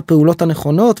לעשות את הפעולות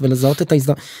הנכונות, ולזהות את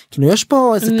ההזדמנות, כאילו, יש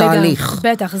פה איזה תהליך.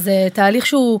 בטח, זה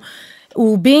תהליך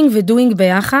הוא being ו-doing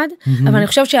ביחד, אבל אני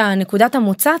חושבת שהנקודת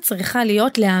המוצא צריכה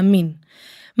להיות להאמין.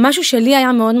 משהו שלי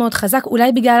היה מאוד מאוד חזק,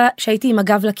 אולי בגלל שהייתי עם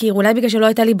הגב לקיר, אולי בגלל שלא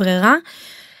הייתה לי ברירה,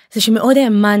 זה שמאוד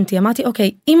האמנתי, אמרתי,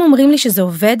 אוקיי, אם אומרים לי שזה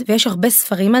עובד, ויש הרבה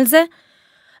ספרים על זה,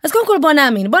 אז קודם כל בוא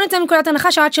נאמין, בוא ניתן נקודת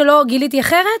הנחה שעד שלא גיליתי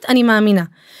אחרת, אני מאמינה.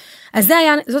 אז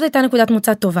זאת הייתה נקודת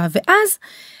מוצא טובה, ואז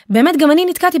באמת גם אני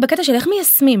נתקעתי בקטע של איך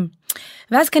מיישמים.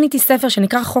 ואז קניתי ספר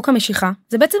שנקרא חוק המשיכה,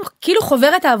 זה בעצם כאילו חובר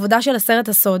את העבודה של הסרט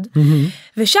הסוד,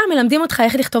 ושם מלמדים אותך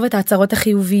איך לכתוב את ההצהרות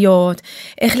החיוביות,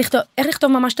 איך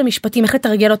לכתוב ממש את המשפטים, איך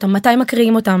לתרגל אותם, מתי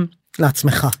מקריאים אותם.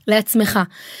 לעצמך.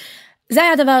 זה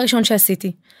היה הדבר הראשון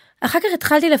שעשיתי. אחר כך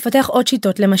התחלתי לפתח עוד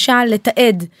שיטות, למשל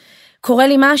לתעד, קורה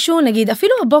לי משהו, נגיד,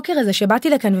 אפילו הבוקר הזה שבאתי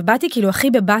לכאן ובאתי כאילו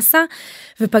הכי בבאסה,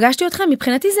 ופגשתי אתכם,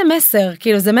 מבחינתי זה מסר,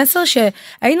 כאילו זה מסר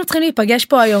שהיינו צריכים להיפגש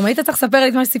פה היום, היית צריך לספר לי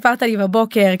את מה שסיפרת לי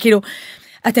בבוקר, כאילו,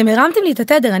 אתם הרמתם לי את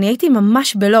התדר, אני הייתי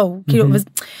ממש בלואו, כאילו,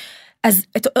 אז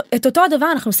את אותו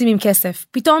הדבר אנחנו עושים עם כסף,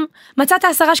 פתאום מצאת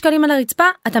 10 שקלים על הרצפה,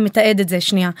 אתה מתעד את זה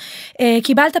שנייה,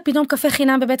 קיבלת פתאום קפה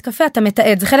חינם בבית קפה, אתה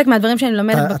מתעד, זה חלק מהדברים שאני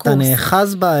לומדת בקורס. אתה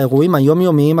נאחז באירועים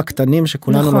היומיומיים הקטנים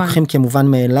שכולנו לוקחים כמובן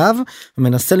מאליו,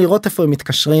 ומנסה לראות איפה הם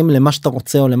מתקשרים למה שאתה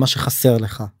רוצה או למה שחסר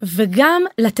לך. וגם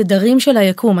לתדרים של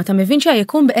היקום, אתה מבין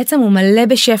שהיקום בעצם הוא מלא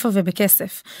בשפע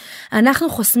ובכסף. אנחנו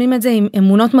חוסמים את זה עם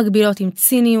אמונות מגבילות, עם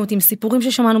ציניות, עם סיפורים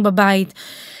ששמענו בבית,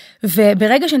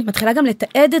 וברגע שאני מתחילה גם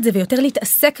לתעד את זה ויותר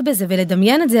להתעסק בזה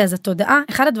ולדמיין את זה, אז התודעה,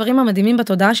 אחד הדברים המדהימים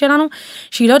בתודעה שלנו,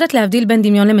 שהיא לא יודעת להבדיל בין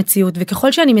דמיון למציאות,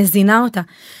 וככל שאני מזינה אותה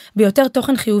ביותר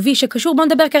תוכן חיובי שקשור, בוא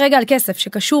נדבר כרגע על כסף,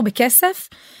 שקשור בכסף,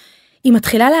 היא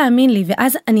מתחילה להאמין לי,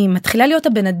 ואז אני מתחילה להיות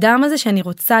הבן אדם הזה שאני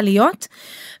רוצה להיות,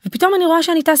 ופתאום אני רואה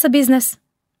שאני טסה ביזנס,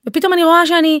 ופתאום אני רואה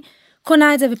שאני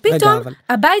קונה את זה, ופתאום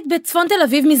הבית בצפון תל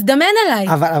אביב מזדמן אליי.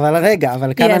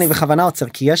 אבל כאן אני בכוונה עוצר,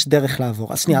 כי יש דרך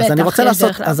לעבור. אז שנייה,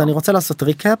 אז אני רוצה לעשות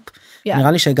ריקאפ,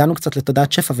 נראה לי שהגענו קצת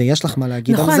לתודעת שפע, ויש לך מה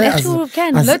להגיד על זה. נכון, איכשהו,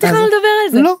 כן, לא התחלנו לדבר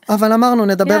על זה. לא, אבל אמרנו,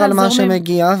 נדבר על מה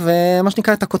שמגיע, ומה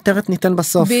שנקרא את הכותרת ניתן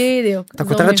בסוף. בדיוק. את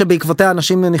הכותרת שבעקבותיה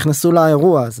אנשים נכנסו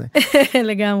לאירוע הזה.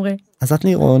 לגמרי. אז את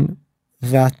לירון,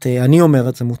 אני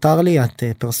אומרת, זה מותר לי, את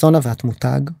פרסונה ואת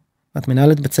מותג. ואת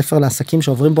מנהלת בית ספר לעסקים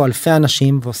שעוברים בו אלפי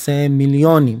אנשים ועושה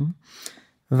מיליונים,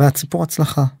 ואת סיפור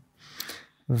הצלחה.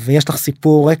 ויש לך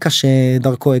סיפור רקע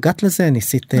שדרכו הגעת לזה,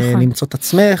 ניסית למצוא את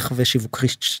עצמך, ושיווק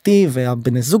רשתי,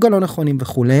 והבני זוג הלא נכונים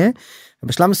וכו'.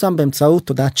 ובשלב מסוים באמצעות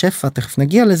תודעת שפע, תכף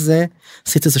נגיע לזה,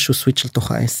 עשית איזשהו סוויץ'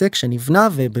 לתוך העסק שנבנה,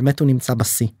 ובאמת הוא נמצא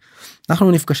בשיא.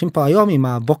 אנחנו נפגשים פה היום עם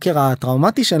הבוקר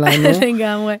הטראומטי שלנו,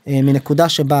 מנקודה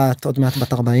שבה את עוד מעט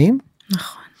בת 40.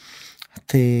 נכון.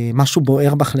 משהו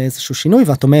בוער בך לאיזשהו שינוי,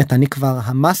 ואת אומרת, אני כבר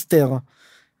המאסטר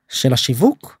של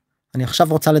השיווק, אני עכשיו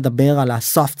רוצה לדבר על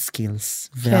ה-soft skills,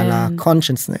 ועל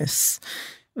ה-consciousness,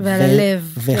 ועל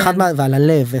הלב. ועל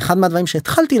הלב, ואחד מהדברים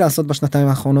שהתחלתי לעשות בשנתיים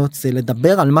האחרונות, זה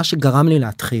לדבר על מה שגרם לי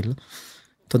להתחיל.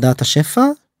 תודעת השפע,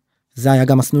 זה היה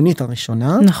גם הסנונית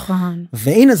הראשונה. נכון.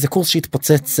 והנה זה קורס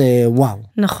שהתפוצץ, וואו.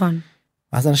 נכון.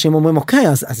 אז אנשים אומרים, אוקיי,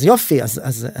 אז יופי,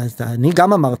 אז אני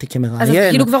גם אמרתי כמראיין. אז את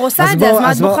כאילו כבר עושה את זה, אז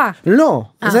מה את בוכה? לא,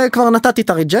 זה כבר נתתי את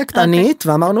הריג'קט, ענית,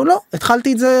 ואמרנו, לא,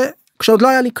 התחלתי את זה כשעוד לא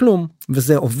היה לי כלום.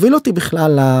 וזה הוביל אותי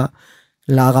בכלל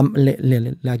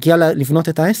להגיע לבנות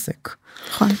את העסק.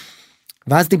 נכון.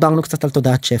 ואז דיברנו קצת על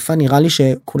תודעת שפע, נראה לי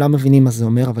שכולם מבינים מה זה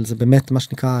אומר, אבל זה באמת מה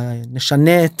שנקרא,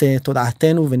 נשנה את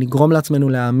תודעתנו ונגרום לעצמנו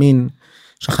להאמין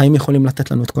שהחיים יכולים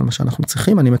לתת לנו את כל מה שאנחנו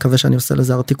צריכים. אני מקווה שאני עושה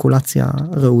לזה ארטיקולציה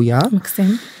ראויה.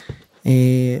 מקסים.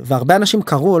 והרבה אנשים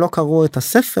קראו או לא קראו את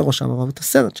הספר, או שאמרו את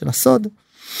הסרט של הסוד,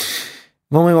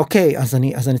 ואומרים, אוקיי, אז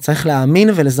אני צריך להאמין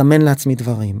ולזמן לעצמי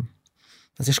דברים.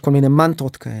 אז יש כל מיני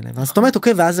מנטרות כאלה, ואז זאת אומרת,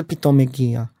 אוקיי, ואז זה פתאום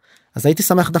מגיע. אז הייתי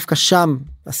שמח דווקא שם,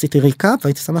 עשיתי ריקאפ,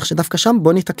 והייתי שמח שדווקא שם,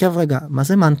 בוא נתעכב רגע, מה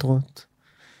זה מנטרות?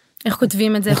 איך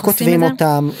כותבים את זה? איך כותבים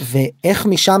אותם, ואיך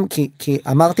משם, כי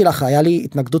אמרתי לך, היה לי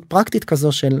התנגדות פרקטית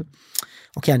כזו של,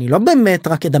 אוקיי, אני לא באמת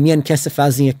רק אדמיין כסף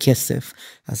ואז יהיה כסף.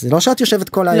 אז זה לא שאת יושבת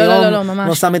כל היום,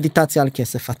 ועושה מדיטציה על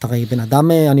כסף. את הרי בן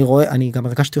אדם, אני רואה, אני גם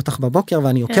הרגשתי אותך בבוקר,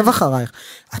 ואני עוקב אחרייך.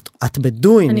 את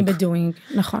בדוינג. אני בדוינג,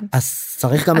 נכון. אז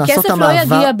צריך גם לעשות את המעבר.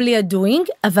 הכסף לא יגיע בלי הדוינג,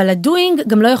 אבל הדוינג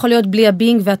גם לא יכול להיות בלי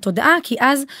הבינג והתודעה, כי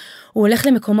אז הוא הולך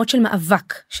למקומות של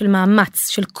מאבק, של מאמץ,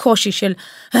 של קושי, של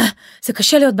זה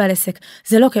קשה להיות בעל עסק.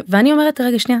 זה לא כיף. ואני אומרת,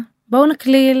 רגע, שנייה. בואו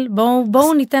נקליל,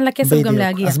 בואו ניתן לכסף גם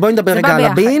להגיע. אז בואי נדבר רגע על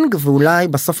הבינג, ואולי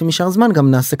בסוף אם יישאר זמן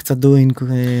גם נעשה קצת דוינג.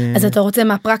 אז אתה רוצה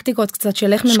מהפרקטיקות קצת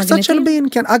של איך ממגנטים? קצת של בינג,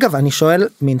 כן. אגב, אני שואל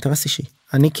מאינטרס אישי.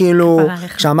 אני כאילו,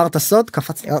 כשאמרת סוד,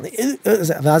 קפצתי,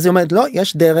 ואז היא אומרת, לא,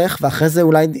 יש דרך, ואחרי זה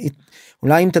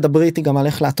אולי אם תדברי איתי גם על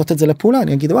איך לעטות את זה לפעולה,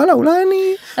 אני אגיד, וואלה, אולי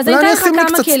אני אשים לי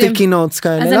קצת סטיקי נוטס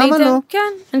כאלה, למה לא? כן,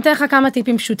 אני אתן לך כמה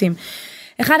טיפים פשוטים.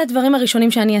 אחד הדברים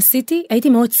הראשונים שאני עשיתי, הייתי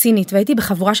מאוד צינית, והייתי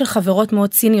בחבורה של חברות מאוד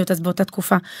ציניות, אז באותה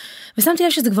תקופה. ושמתי לב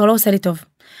שזה כבר לא עושה לי טוב.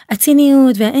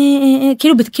 הציניות,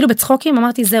 כאילו בצחוקים,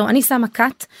 אמרתי, זהו, אני שמה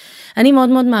קאט, אני מאוד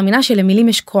מאוד מאמינה שלמילים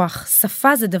יש כוח.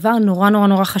 שפה זה דבר נורא נורא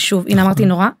נורא חשוב. הנה אמרתי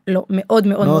נורא, לא, מאוד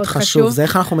מאוד מאוד חשוב. זה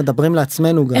איך אנחנו מדברים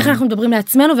לעצמנו גם. איך אנחנו מדברים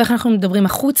לעצמנו, ואיך אנחנו מדברים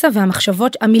החוצה,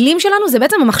 והמחשבות, המילים שלנו זה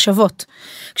בעצם המחשבות.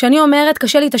 כשאני אומרת,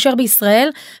 קשה להתאשר בישראל,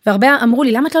 והרבה אמרו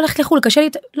לי, למה את לא הולכת לחול?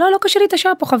 לא קשה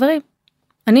להתאשר פה, חברים.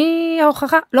 אני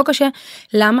ההוכחה, לא קשה.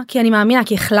 למה? כי אני מאמינה,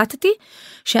 כי החלטתי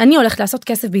שאני הולכת לעשות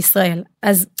כסף בישראל.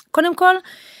 אז קודם כל,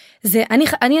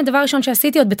 אני הדבר הראשון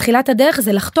שעשיתי עוד בתחילת הדרך,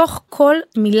 זה לחתוך כל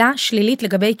מילה שלילית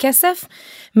לגבי כסף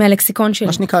מהלקסיקון שלי.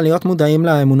 מה שנקרא, להיות מודעים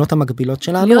לאמונות המקבילות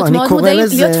שלנו. להיות מאוד מודעים,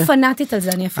 להיות פנאטית על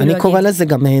זה, אני אפילו אגיד. אני קורא לזה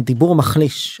גם דיבור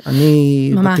מחליש.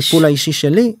 אני, בטיפול האישי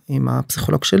שלי, עם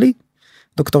הפסיכולוג שלי,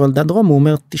 דוקטור אלדד רום, הוא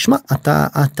אומר, תשמע,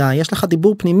 יש לך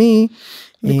דיבור פנימי,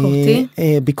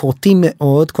 ביקורתי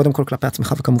מאוד, קודם כל כלפי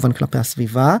עצמך וכמובן כלפי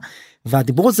הסביבה,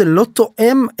 והדיבור הזה לא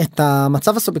תואם את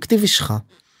המצב הסובייקטיבי שלך.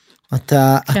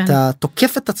 אתה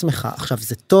תוקף את עצמך. עכשיו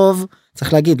זה טוב,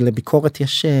 צריך להגיד, לביקורת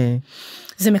יש...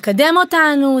 זה מקדם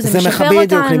אותנו, זה משפר אותנו.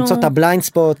 בדיוק, למצוא את הבליינד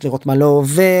ספוט, לראות מה לא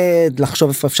עובד, לחשוב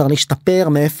איפה אפשר להשתפר,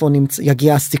 מאיפה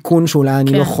יגיע הסיכון שאולי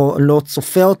אני לא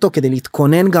צופה אותו, כדי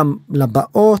להתכונן גם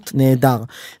לבאות, נהדר.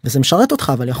 וזה משרת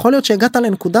אותך, אבל יכול להיות שהגעת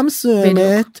לנקודה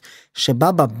מסוימת,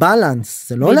 שבה בבלנס,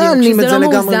 זה לא להעלים את זה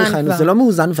לגמרי מחיים, זה לא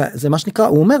מאוזן, וזה מה שנקרא,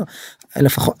 הוא אומר,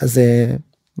 לפחות, זה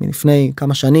מלפני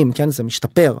כמה שנים, כן, זה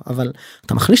משתפר, אבל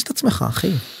אתה מחליש את עצמך,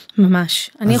 אחי.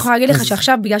 ממש. אני יכולה להגיד לך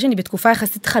שעכשיו, בגלל שאני בתקופה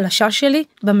יחסית חלשה שלי,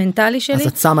 במנטלי שלי. אז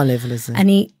את שמה לב לזה.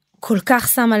 אני כל כך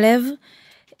שמה לב,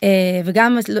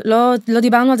 וגם לא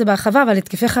דיברנו על זה בהרחבה, אבל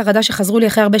התקפי חרדה שחזרו לי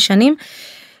אחרי הרבה שנים,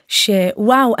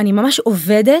 שוואו, אני ממש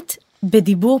עובדת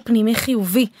בדיבור פנימי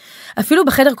חיובי. אפילו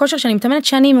בחדר כושר שאני מתאמנת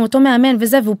שנים עם אותו מאמן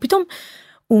וזה, והוא פתאום,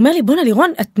 הוא אומר לי, בונה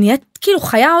לירון, את נהיית כאילו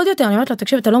חיה עוד יותר. אני אומרת לו,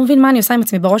 תקשיב, אתה לא מבין מה אני עושה עם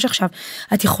עצמי בראש עכשיו.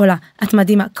 את יכולה, את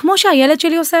מדהימה. כמו שהילד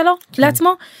שלי עושה לו,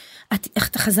 לעצמו,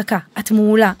 את חזקה, את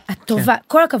מעולה, את טובה.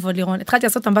 כל הכבוד לירון. התחלתי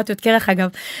לעשות אמבטיות קרח, אגב.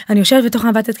 אני יושבת בתוך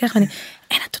אמבטיות קרח ואני,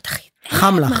 אין את תותחית.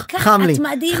 חם לך, חם לי. את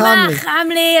מדהימה, חם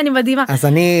לי, אני מדהימה.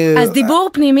 אז דיבור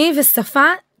פנימי ושפה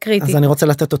קריטי. אז אני רוצה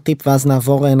לתת עוד טיפ, ואז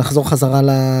נחזור חזרה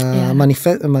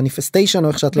למניפסטיישן, או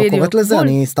איך שאת לא קוראת לזה,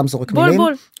 אני סתם זורק מילים.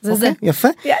 בול, זה זה. יפה.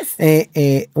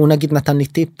 הוא נגיד נתן לי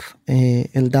טיפ,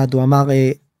 אלדד, הוא אמר,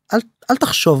 אל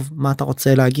תחשוב מה אתה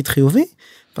רוצה להגיד חיובי,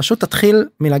 פשוט תתחיל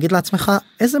מלהגיד לעצמך,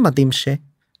 איזה מדהים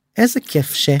איזה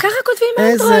כיף ככה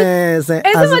כותבים מנטרות. איזה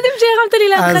מדהים שהרמת לי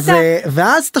להנחתה.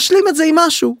 ואז תשלים את זה עם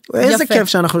משהו. איזה כיף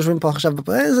שאנחנו יושבים פה עכשיו.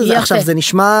 עכשיו זה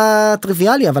נשמע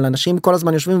טריוויאלי, אבל אנשים כל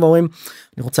הזמן יושבים ואומרים,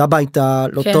 אני רוצה הביתה,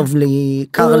 לא טוב לי,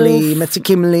 קר לי,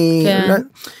 מציקים לי.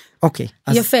 אוקיי.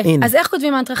 יפה. אז איך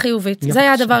כותבים מנטרה חיובית? זה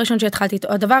היה הדבר הראשון שהתחלתי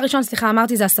איתו. הדבר הראשון, סליחה,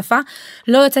 אמרתי, זה השפה.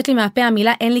 לא יוצאת לי מהפה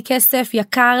המילה, אין לי כסף,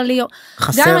 יקר לי.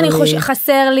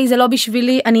 חסר לי, זה לא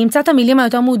בשבילי. אני אמצא את המילים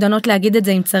היותר מעודנות להגיד את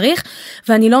זה אם צריך,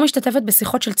 ואני לא משתתפת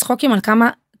בשיחות של צחוקים על כמה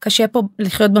קשה פה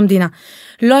לחיות במדינה.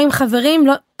 לא עם חברים,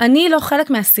 אני לא חלק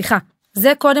מהשיחה.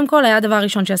 זה קודם כל היה הדבר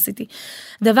הראשון שעשיתי.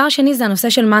 דבר שני זה הנושא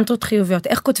של מנטרות חיוביות,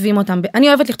 איך כותבים אותם. אני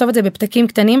אוהבת לכתוב את זה בפתקים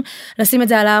קטנים, לשים את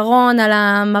זה על הארון, על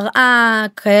המראה,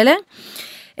 כאלה.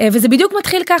 וזה בדיוק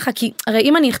מתחיל ככה, כי הרי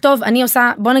אם אני אכתוב, אני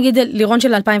עושה, בוא נגיד לירון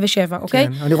של 2007, אוקיי?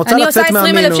 אני רוצה לצאת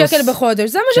מהמינוס. אני עושה 20,000 שקל בחודש,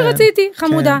 זה מה שרציתי,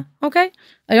 חמודה, אוקיי?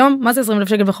 היום, מה זה 20,000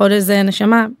 שקל בחודש? זה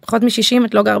נשמה, פחות מ-60,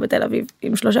 את לא גר בתל אביב,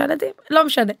 עם 3 ילדים, לא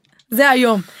משנה, זה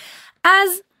היום. אז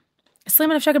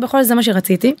 20,000 שקל בחודש זה מה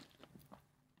שרציתי.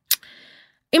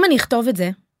 אם אני אכתוב את זה,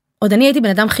 עוד אני הייתי בן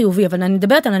אדם חיובי, אבל אני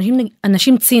מדברת על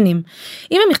אנשים ציניים.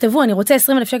 אם הם יכתבו, אני רוצה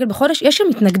 20,000 שקל בחודש, יש שם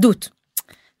התנגדות.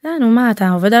 נו מה, אתה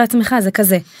עובד על עצמך, זה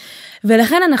כזה.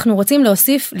 ולכן אנחנו רוצים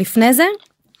להוסיף לפני זה,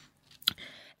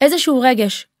 איזשהו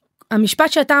רגש.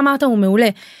 המשפט שאתה אמרת הוא מעולה.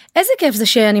 איזה כיף זה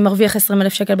שאני מרוויח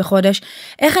 20,000 שקל בחודש?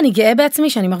 איך אני גאה בעצמי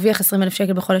שאני מרוויח 20,000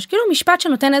 שקל בחודש? כאילו משפט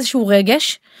שנותן איזשהו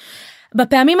רגש.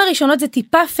 בפעמים הראשונות זה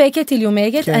טיפה fake it till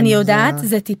you make it, אני יודעת,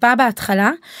 זה טיפה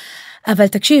בהתחלה. אבל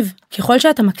תקשיב, ככל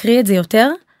שאתה מקריא את זה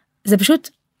יותר, זה פשוט,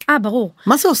 ברור.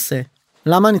 מה זה עושה?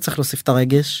 למה אני צריך להוסיף את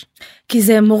הרגש? כי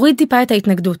זה מוריד טיפה את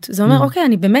ההתנגדות. זה אומר, אוקיי,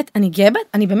 אני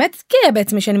באמת גאה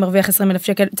בעצמי שאני מרוויח 20,000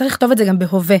 שקל, צריך לכתוב את זה גם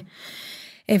בהווה.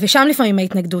 ושם לפעמים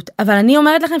ההתנגדות. אבל אני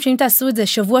אומרת לכם שאם תעשו את זה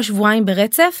שבוע, שבועיים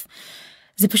ברצף,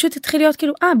 זה פשוט התחיל להיות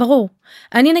כאילו, ברור.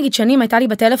 אני נגיד שנים הייתה לי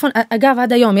בטלפון, אגב,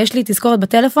 עד היום, יש לי תזכורת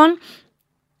בטלפון,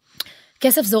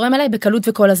 כסף זורם אליי בקלות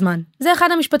וכל הזמן. זה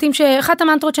אחד המשפטים אחת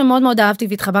המנטרות שמאוד מאוד אהבתי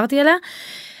והתחברתי אליה,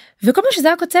 וכל פעם שזה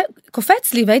היה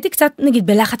קופץ לי, והייתי קצת נגיד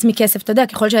בלחץ מכסף, אתה יודע,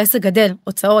 ככל שהעסק גדל,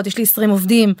 הוצאות, יש לי 20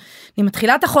 עובדים, אני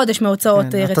מתחילה את החודש מהוצאות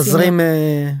רציניות.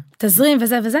 תזרים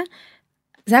וזה וזה.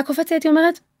 זה היה קופץ לי, הייתי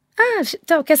אומרת,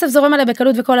 טוב, כסף זורם אליי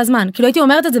בקלות וכל הזמן. כאילו הייתי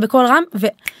אומרת את זה בכל רם,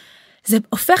 וזה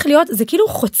הופך להיות, זה כאילו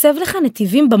חוצב לך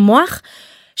נתיבים במוח,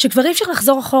 שכבר אי אפשר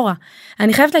לחזור אחורה.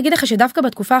 אני חייבת להגיד לך שדווקא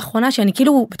בתקופה האחרונה, שאני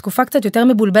כאילו בתקופה קצת יותר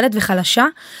מבולבלת וחלשה,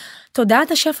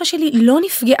 תודעת השפע שלי לא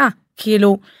נפגעה.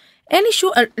 כאילו, אין לי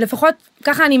שום, לפחות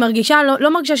ככה אני מרגישה,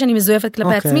 לא מרגישה שאני מזויפת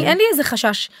כלפי עצמי, אין לי איזה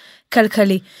חשש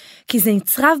כלכלי. כי זה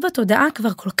נצרב בתודעה כבר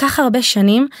כל כך הרבה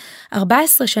שנים,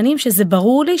 14 שנים, שזה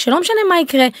ברור לי, שלא משנה מה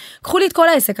יקרה, קחו לי את כל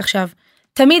העסק עכשיו,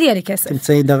 תמיד יהיה לי כסף.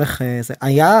 תמצאי דרך זה.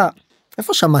 היה,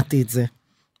 איפה שמעתי את זה?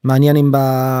 מעניין אם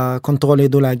בקונטרול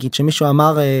ידעו להגיד, שמישהו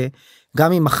אמר,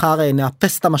 גם אם מחר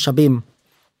נאפס את המשאבים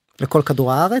לכל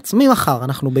כדור הארץ, ממחר,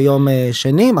 אנחנו ביום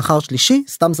שני, מחר שלישי,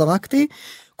 סתם זרקתי,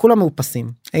 כולם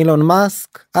מאופסים. אילון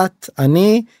מאסק, את,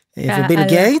 אני, וביל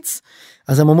גייטס,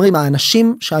 אז הם אומרים,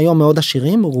 האנשים שהיום מאוד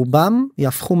עשירים, רובם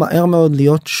יהפכו מהר מאוד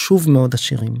להיות שוב מאוד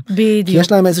עשירים. בדיוק. כי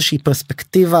יש להם איזושהי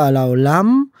פרספקטיבה על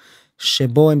העולם,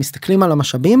 שבו הם מסתכלים על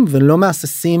המשאבים, ולא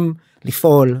מאססים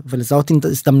לפעול, ולזהות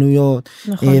הזדמנויות,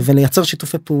 נכון. ולייצר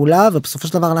שיתופי פעולה, ובסופו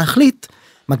של דבר להחליט,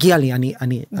 מגיע לי,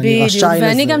 אני רשאי לזה.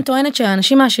 ואני גם טוענת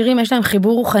שהאנשים העשירים, יש להם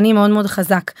חיבור רוחני מאוד מאוד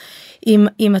חזק,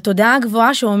 עם התודעה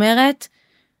הגבוהה שאומרת,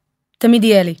 תמיד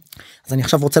יהיה לי. אז אני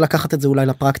עכשיו רוצה לקחת את זה אולי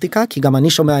לפרקטיקה, כי גם אני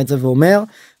שומע את זה ואומר,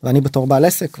 ואני בתור בעל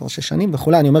עסק כבר 6 שנים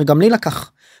וכולי, אני אומר גם לי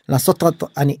לקח לעשות,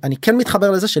 אני כן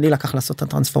מתחבר לזה שלי לקח לעשות את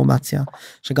הטרנספורמציה,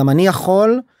 שגם אני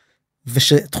יכול,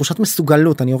 ושתחושת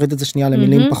מסוגלות, אני אוריד את זה שנייה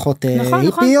למילים פחות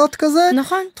היפיות כזה,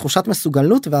 תחושת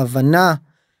מסוגלות והבנה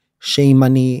שאם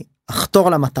אני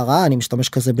אחתור למטרה, אני משתמש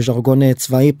כזה בז'רגון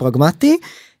צבאי פרגמטי,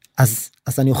 אז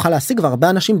אני אוכל להשיג, והרבה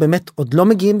אנשים באמת עוד לא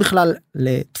מגיעים בכלל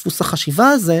לדפוס החשיבה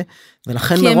הזה,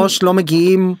 ולכן מראש לא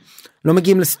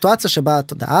מגיעים לסיטואציה שבה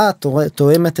התודעה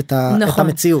תואמת את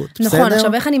המציאות. נכון,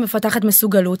 עכשיו איך אני מפתחת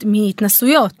מסוגלות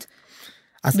מהתנסויות?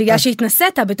 בגלל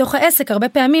שהתנסית בתוך העסק הרבה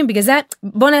פעמים, בגלל זה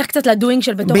בוא נלך קצת לדוינג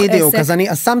של בתוך עסק. בדיוק, אז אני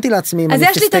שמתי לעצמי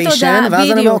מניפיסטיישן,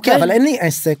 ואז אני אומר, אוקיי, אבל אין לי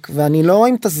עסק, ואני לא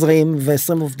עם תזרים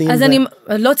ו20 עובדים. אז אני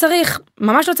לא צריך,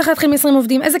 ממש לא צריך להתחיל מ20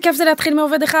 עובדים, איזה כיף זה להתחיל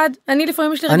מעובד אחד, אני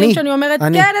לפעמים יש לי רגעים שאני אומרת, כן,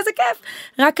 איזה כיף,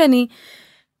 רק אני,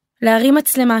 להרים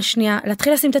מצלמה שנייה,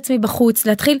 להתחיל לשים את עצמי בחוץ,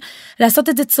 להתחיל לעשות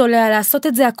את זה צולע, לעשות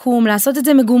את זה עקום, לעשות את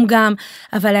זה מגומגם,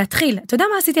 אבל להתחיל, אתה יודע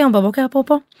מה עשיתי היום בבוקר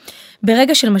אפרופו?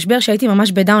 ברגע של משבר שהייתי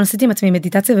ממש בדאון, עשיתי עם עצמי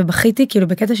מדיטציה ובכיתי, כאילו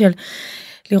בקטע של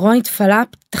לירון התפלה,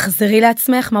 תחזרי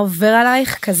לעצמך, מה עובר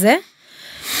עלייך, כזה.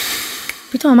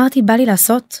 פתאום אמרתי, בא לי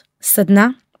לעשות סדנה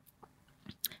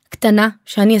קטנה,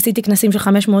 שאני עשיתי כנסים של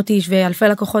 500 איש ואלפי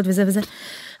לקוחות וזה וזה.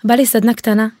 בא לי סדנה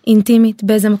קטנה, אינטימית,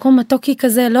 באיזה מקום מתוקי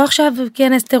כזה, לא עכשיו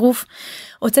כנס טירוף.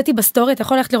 הוצאתי בסטורי, אתה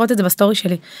יכול ללכת לראות את זה בסטורי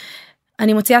שלי.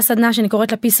 אני מוציאה סדנה שאני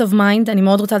קוראת לה Peace of Mind, אני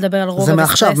מאוד רוצה לדבר על רוגע וסטרס. זה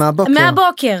מעכשיו, מהבוקר.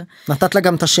 מהבוקר. נתת לה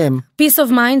גם את השם. Peace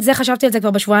of Mind, זה חשבתי על זה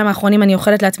כבר בשבועיים האחרונים, אני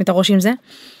אוכלת לעצמי את הראש עם זה.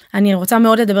 אני רוצה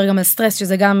מאוד לדבר גם על סטרס,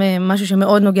 שזה גם משהו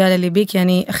שמאוד נוגע לליבי, כי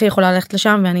אני הכי יכולה ללכת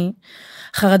לשם, ואני,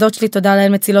 חרדות שלי, תודה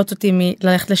להן, מצילות אותי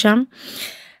מללכת לשם.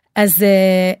 אז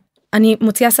אני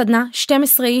מוציאה סדנה,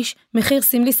 12 איש, מחיר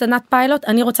סמלי, סדנת פיילוט,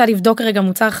 אני רוצה לבדוק רגע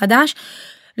מוצר חדש,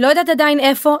 לא יודעת עדיין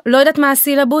איפה, לא יודעת מה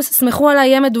הסילבוס, סמכו עליי,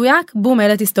 יהיה מדויק, בום,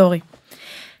 העלית היסטורי.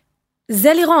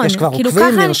 זה לירון. יש כבר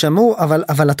עוקבים, נרשמו,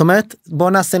 אבל את אומרת,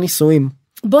 בוא נעשה ניסויים.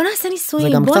 בוא נעשה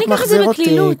ניסויים, בוא ניקח את זה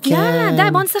בקלילות, יאללה,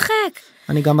 די, בוא נשחק.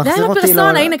 אני גם מחזיר אותי אותי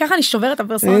לפרסונה, הנה ככה אני שובר את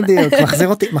הפרסונה.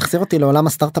 בדיוק, מחזיר אותי לעולם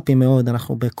הסטארט-אפים מאוד,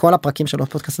 אנחנו בכל הפרקים של עוד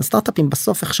פודקאסט הסטארט-אפים,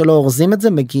 בסוף איך שלא אורזים את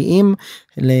זה, מגיעים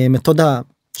למתודה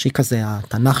שהיא כזה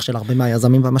התנ"ך של הרבה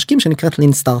מהיזמים והמשקיעים, שנקראת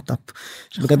לין סטארט-אפ.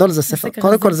 שבגדול זה ספר,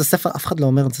 קודם כל זה ספר, אף אחד לא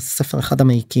אומר את זה, זה ספר אחד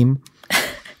המעיקים.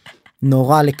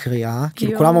 נורא לקריאה,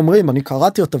 כאילו כולם אומרים אני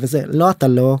קראתי אותו וזה, לא אתה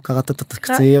לא קראת את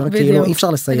התקציר, כאילו אי אפשר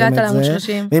לסיים את זה,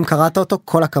 ואם קראת אותו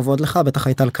כל הכבוד לך, בטח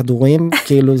היית על כדורים,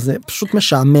 כאילו זה פשוט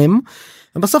משעמם,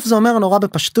 ובסוף זה אומר נורא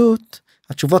בפשטות,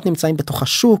 התשובות נמצאים בתוך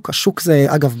השוק, השוק זה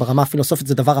אגב ברמה הפילוסופית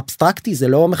זה דבר אבסטרקטי, זה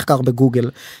לא מחקר בגוגל,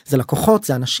 זה לקוחות,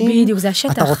 זה אנשים, בדיוק, זה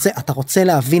השטח. אתה רוצה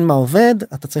להבין מה עובד,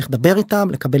 אתה צריך לדבר איתם,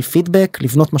 לקבל פידבק,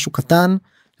 לבנות משהו קטן,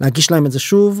 להגיש להם את זה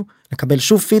שוב, לקבל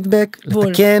שוב פידבק,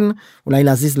 לתקן, אולי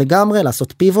להזיז לגמרי,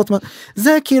 לעשות פיבוט,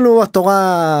 זה כאילו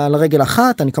התורה לרגל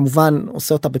אחת, אני כמובן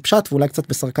עושה אותה בפשט, ואולי קצת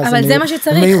בסרקזם אבל זה מה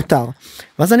שצריך. מיותר.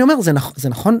 ואז אני אומר,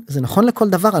 זה נכון לכל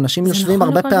דבר, אנשים יושבים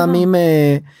הרבה פעמים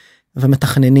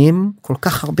ומתכננים כל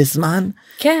כך הרבה זמן,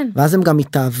 כן. ואז הם גם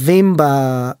מתאהבים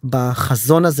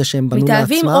בחזון הזה שהם בנו לעצמם.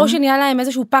 מתאהבים או שנהיה להם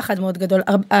איזשהו פחד מאוד גדול.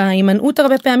 ההימנעות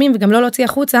הרבה פעמים וגם לא להוציא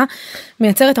החוצה,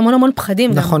 מייצרת המון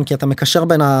פחדים. נכון, כי אתה מקשר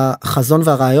בין החזון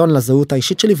והרעיון לזהות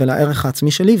האישית שלי ולערך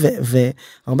העצמי שלי,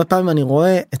 והרבה פעמים אני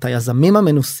רואה את היזמים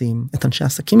המנוסים, את אנשי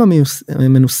העסקים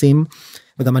המנוסים,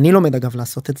 וגם אני לומד אגב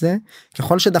לעשות את זה,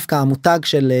 ככל שדווקא המותג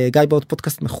של גיא בעוד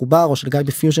פודקאסט מחובר, או של גיא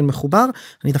בפיוז'ן מחובר,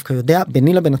 אני דווקא יודע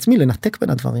ביני לבין עצמי לנתק בין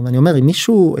הדברים. אני אומר, אם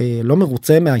מישהו לא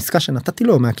מרוצה מהעסקה שנתתי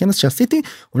לו, מהכנס שעשיתי,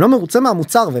 הוא לא מרוצה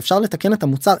מהמוצר, ואפשר לתקן את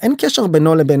המוצר, אין קשר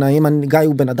בינו לבין האם גיא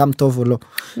הוא בן אדם טוב או לא.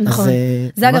 נכון.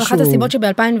 זה אגב אחת הסיבות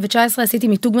שב-2019 עשיתי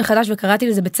מיתוג מחדש, וקראתי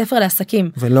לזה בית ספר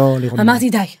לעסקים. ולא לירון. אמרתי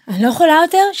די, אני לא יכולה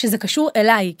יותר שזה קשור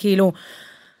אליי, כאילו.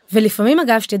 ולפעמים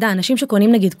אגב שתדע, אנשים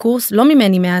שקונים נגיד קורס, לא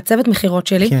ממני, מהצוות מחירות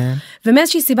שלי,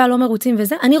 ומאיזושהי סיבה לא מרוצים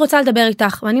וזה, אני רוצה לדבר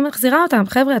איתך, ואני מחזירה אותם,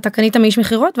 חבר'ה, אתה קנית מאיש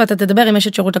מחירות, ואתה תדבר עם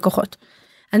אשת שירות לקוחות.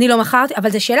 אני לא מכרתי,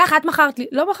 אבל זה שאלה אחת מכרת לי,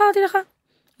 לא מכרתי לך,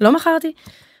 לא מכרתי,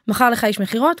 מכר לך איש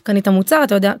מחירות, קנית מוצר,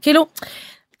 אתה יודע, כאילו,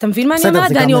 אתה מבין מה אני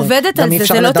אומרת? אני עובדת על זה,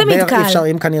 זה לא תמיד קל. אפשר,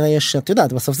 אם כנראה יש, את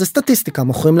יודעת, בסוף זה סטטיסטיקה,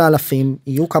 מוכרים לאלפים,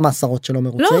 יהיו כמה עשרות שלא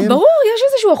מרוצים. לא, ברור, יש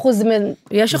איזשהו אחוז,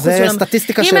 יש אחוז זה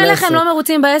סטטיסטיקה של אם אין לכם לא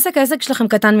מרוצים בעסק, העסק שלכם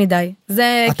קטן מדי.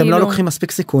 זה אתם לא לוקחים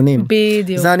מספיק סיכונים.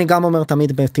 בדיוק. זה אני גם אומר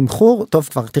תמיד בתמחור, טוב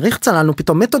כבר, תראי איך צללנו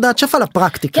פתאום מתודעת שפע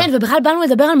לפרקטיקה. כן, ובכלל באנו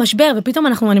לדבר על משבר, ופתאום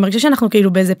אני מרגישה שאנחנו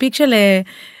כאילו באיזה פיק של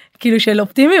כאילו של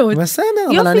אופטימיות. בסדר,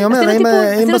 אבל אני אומר,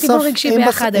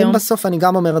 אם בסוף, אני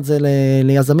גם אומר את זה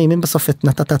ליזמים, אם בסוף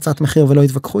נתת הצעת מחיר ולא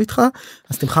יתווכחו איתך,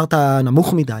 אז תמחרת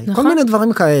נמוך מדי. כל מיני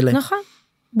דברים כאלה. נכון,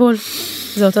 בול.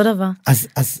 זה אותו דבר.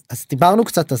 אז דיברנו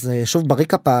קצת, אז שוב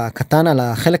בריקאפ הקטן על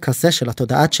החלק הזה של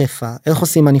התודעת שפע, איך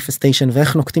עושים מניפסטיישן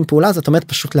ואיך נוקטים פעולה, זאת אומרת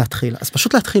פשוט להתחיל. אז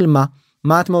פשוט להתחיל מה?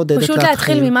 מה את מעודדת להתחיל? פשוט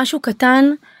להתחיל ממשהו קטן,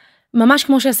 ממש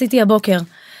כמו שעשיתי הבוקר.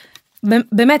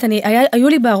 באמת, היו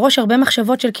לי בראש הרבה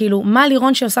מחשבות של כאילו, מה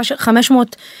לירון שעושה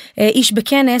 500 איש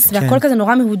בכנס, והכל כזה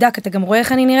נורא מהודק, אתה גם רואה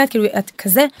איך אני נראית, כאילו, את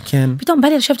כזה, פתאום בא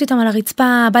לי לשבת איתם על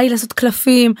הרצפה, בא לי לעשות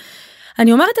קלפים,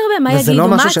 אני אומרת הרבה, מה יגידו,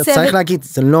 מה הצוות? צריך להגיד,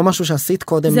 זה לא משהו שעשית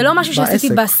קודם בעסק. זה לא משהו שעשיתי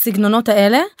בסגנונות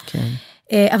האלה,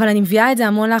 אבל אני מביאה את זה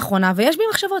המון לאחרונה, ויש בי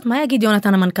מחשבות, מה יגיד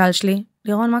יונתן המנכ"ל שלי?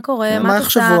 לירון, מה קורה? מה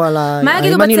יחשבו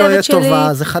עליי? אם אני לא אהיה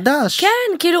טובה, זה חדש.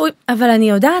 כן, כאילו, אבל אני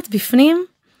יודעת בפנים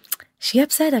שיהיה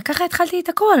בסדר, ככה התחלתי את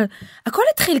הכל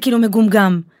התחיל כאילו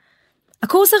מגומגם.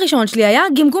 הקורס הראשון שלי היה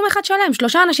גמגום אחד שלם,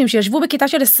 3 אנשים שישבו בכיתה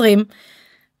של 20.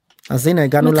 אז הנה,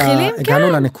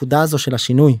 הגענו לנקודה הזו של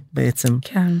השינוי בעצם.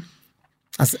 כן.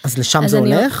 אז לשם זה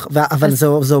הולך, אבל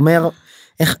זה אומר,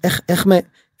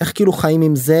 איך כאילו חיים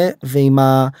עם זה, ועם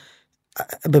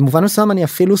במובן מסוים אני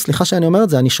אפילו, סליחה שאני אומר את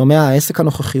זה, אני שומע העסק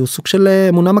הנוכחי הוא סוג של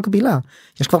אמונה מקבילה.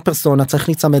 יש כבר פרסונה, צריך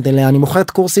להצמד אליה, אני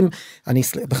מוכרת קורסים, אני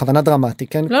בכוונה דרמטי,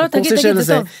 כן? לא, תגיד,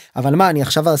 זה טוב. אבל מה, אני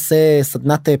עכשיו אעשה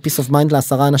סדנת Peace of Mind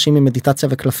ל10 אנשים עם מדיטציה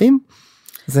וקלפים?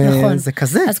 נכון. זה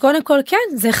כזה. אז קודם כל, כן,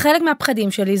 זה חלק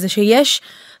מהפחדים שלי, זה שיש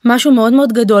משהו מאוד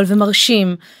מאוד גדול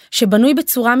ומרשים, שבנוי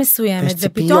בצורה מסוימת, יש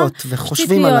ציפיות,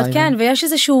 וחושבים עליי. כן, ויש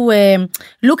איזשהו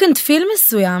look and feel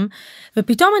מסוים,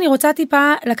 ופתאום אני רוצה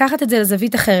טיפה לקחת את זה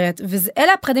לזווית אחרת,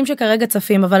 ואלה הפחדים שכרגע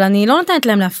צפים, אבל אני לא נותנת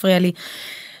להם להפריע לי.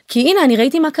 כי הנה, אני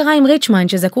ראיתי מה קרה עם ריצ'מיינד,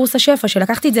 שזה קורס השפע,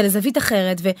 שלקחתי את זה לזווית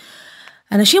אחרת,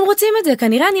 ואנשים רוצים את זה,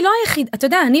 כנראה אני לא היחיד, אתה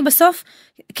יודע, אני בסוף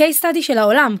case study של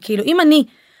העולם, כאילו, אם אני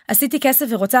עשיתי כסף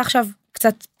ורוצה עכשיו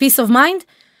קצת peace of mind,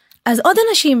 אז עוד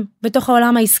אנשים בתוך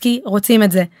העולם העסקי רוצים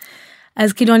את זה.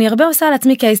 אז כאילו, אני הרבה עושה על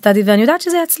עצמי case study, ואני יודעת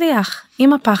שזה יצליח,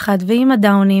 עם הפחד, ועם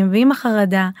הדאונים, ועם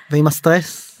החרדה. ועם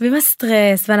הסטרס. ועם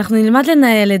הסטרס, ואנחנו נלמד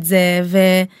לנהל את זה,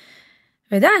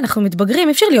 ודי, אנחנו מתבגרים,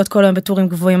 אי אפשר להיות כל היום בטורים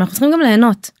גבוהים, אנחנו צריכים גם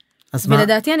ליהנות.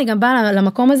 ולדעתי אני גם באה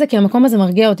למקום הזה, כי המקום הזה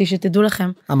מרגיע אותי, שתדעו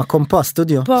לכם. המקום פה,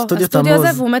 הסטודיו. פה, הסטודיו הזה,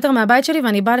 והוא מטר מהבית שלי,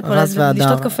 ואני באה לפה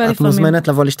לשתות קפה לפעמים. את מוזמנת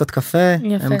לבוא לשתות קפה.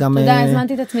 יפה, תודה,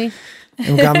 הזמנתי את עצמי.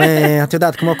 הם גם, את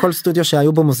יודעת, כמו כל סטודיו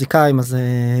שהיו בו מוזיקאים, אז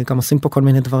גם עושים פה כל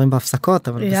מיני דברים בהפסקות,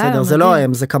 אבל בסדר, זה לא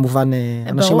הם, זה כמובן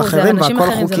אנשים אחרים,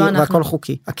 והכל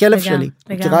חוקי. הכלב שלי,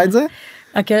 מכירה את זה?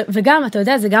 וגם, אתה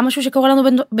יודע, זה גם משהו שקורה לנו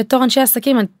בתור אנשי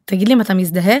עסקים, תגיד לי אם אתה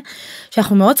מזדהה,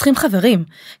 שאנחנו מאוד צריכים חברים.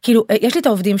 כאילו, יש לי את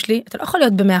העובדים שלי, אתה לא יכול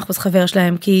להיות ב100% חבר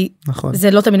שלהם, כי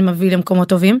זה לא תמיד מביא למקומות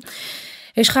טובים.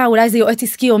 יש לך אולי איזה יועץ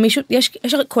עסקי או מישהו,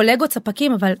 יש קולגות,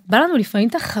 ספקים, אבל בא לנו לפעמים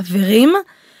את החברים,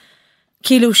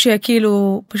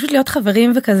 כאילו, פשוט להיות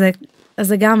חברים וכזה, אז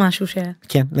זה גם משהו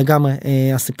כן, לגמרי.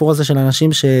 הסיפור הזה של אנשים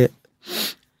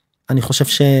אני חושב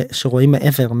שרואים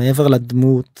מעבר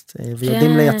לדמות,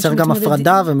 ויודעים לייצר גם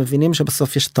הפרדה, ומבינים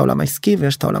שבסוף יש את העולם העסקי,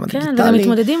 ויש את העולם הדיגיטלי. כן,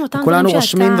 ומתמודדים אותם. כולנו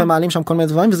רושמים ומעלים שם כל מיני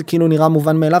דברים, וזה כאילו נראה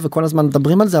מובן מאליו, וכל הזמן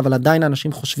מדברים על זה, אבל עדיין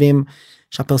אנשים חושבים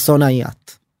שהפרסונה היא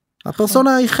את.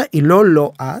 הפרסונה היא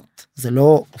לא את, זה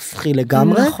לא הופכי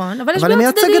לגמרי, אבל היא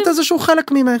מייצגת איזשהו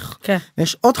חלק ממך.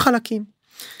 יש עוד חלקים.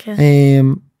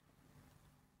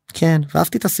 כן,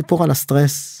 ואהבתי את הסיפור על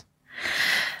הסטרס.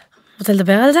 רוצה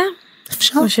לדבר על זה?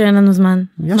 אפשר. או שאין לנו זמן.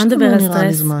 מה נדבר על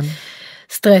סטרס?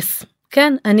 סטרס.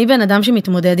 כן, אני בן אדם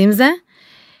שמתמודד עם זה.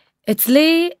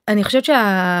 אצלי, אני חושבת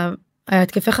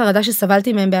שההתקפי חרדה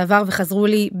שסבלתי מהם בעבר וחזרו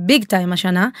לי ביג טיים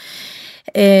השנה,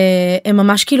 הם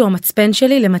ממש כאילו המצפן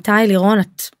שלי, למתי לירון,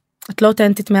 את לא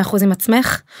אותנטית 100% עם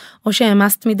עצמך, או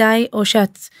שהאמסת מדי, או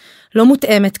שאת לא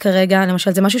מותאמת כרגע,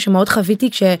 למשל זה משהו שמאוד חוויתי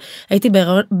כשהייתי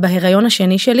בהיריון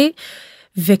השני שלי,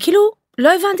 וכאילו, לא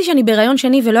הבנתי שאני בהיריון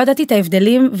שני ולא ידעתי את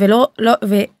ההבדלים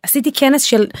ועשיתי כנס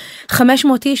של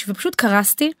 500 איש ופשוט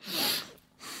קרסתי.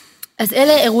 אז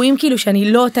אלה אירועים כאילו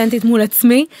שאני לא אותנטית מול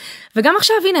עצמי, וגם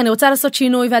עכשיו הנה אני רוצה לעשות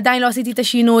שינוי ועדיין לא עשיתי את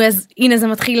השינוי, אז הנה זה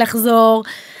מתחיל לחזור.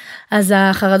 אז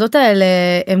החרדות האלה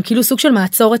הם כאילו סוג של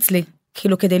מעצור אצלי,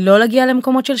 כאילו כדי לא להגיע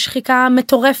למקומות של שחיקה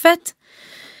מטורפת,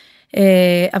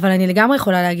 אבל אני לגמרי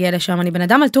יכולה להגיע לשם, אני בן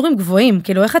אדם על טורים גבוהים,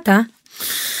 כאילו איך אתה?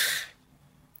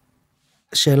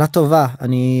 שאלה טובה,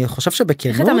 אני חושב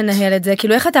שבכנות... איך אתה מנהל את זה?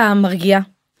 כאילו איך אתה מרגיע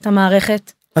את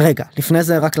המערכת? רגע, לפני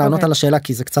זה רק לענות על השאלה,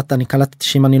 כי זה קצת, אני קלטתי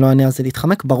שאם אני לא אענה על זה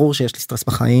להתחמק, ברור שיש לי סטרס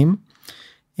בחיים,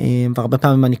 והרבה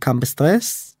פעמים אני קם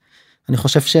בסטרס, אני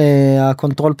חושב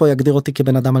שהקונטרול פה יגדיר אותי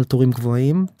כבן אדם על טורים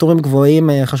גבוהים, טורים גבוהים,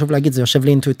 חשוב להגיד, זה יושב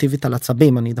לי אינטואיטיבית על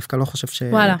עצבים, אני דווקא לא חושב ש...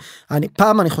 וואלה.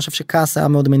 פעם אני חושב שכעס היה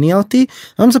מאוד מניע אותי,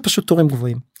 היום זה פשוט טורים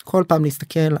גבוהים. כל פעם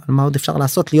להסתכל על מה עוד אפשר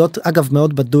לעשות, להיות אגב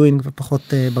מאוד בדוינג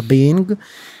ופחות בביינג.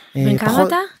 בן כמה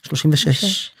אתה?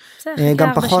 36.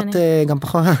 גם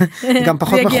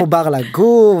פחות מחובר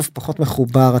לגוף, פחות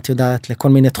מחובר, את יודעת, לכל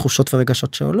מיני תחושות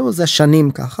ורגשות שעולו, זה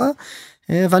שנים ככה.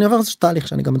 ואני עובר איזה תהליך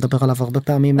שאני גם מדבר עליו הרבה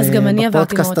פעמים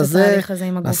בפודקאסט הזה,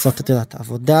 לעשות את יודעת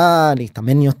עבודה,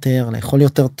 להתאמן יותר, לאכול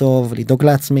יותר טוב, לדאוג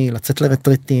לעצמי, לצאת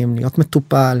לרטריטים, להיות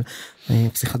מטופל,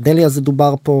 פסיכדליה זה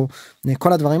דובר פה,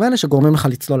 כל הדברים האלה שגורמים לך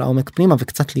לצלול לעומק פנימה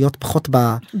וקצת להיות פחות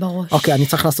בראש. אוקיי, אני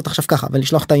צריך לעשות עכשיו ככה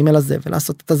ולשלוח את האימייל הזה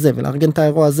ולעשות את הזה ולארגן את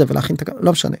האירוע הזה ולהכין את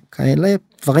לא משנה, כאלה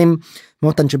דברים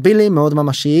מאוד טנג'יביליים, מאוד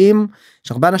ממשיים,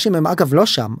 שהרבה אנשים הם אגב לא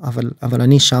שם, אבל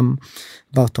אני שם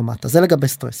באוטומט. אז זה לגבי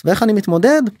סטרס. ואיך אני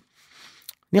מתמודד?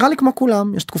 נראה לי כמו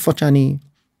כולם, יש תקופות שאני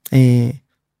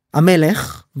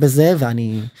המלך בזה,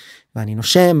 ואני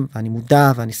נושם, ואני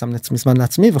מודע, ואני שם לעצמי זמן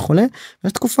לעצמי וכו'.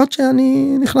 ויש תקופות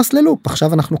שאני נכנס ללופ.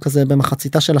 עכשיו אנחנו כזה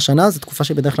במחציתה של השנה, זו תקופה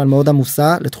שבדרך כלל מאוד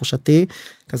עמוסה, לתחושתי,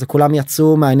 כזה כולם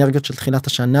יצאו מהאנרגיות של תחילת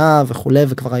השנה וכו',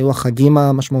 וכבר היו החגים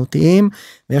המשמעותיים,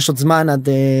 ויש עוד זמן עד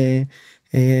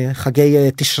חגי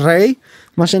תשרי,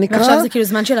 מה שנקרא. ועכשיו זה כאילו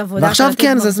זמן של עבודה. ועכשיו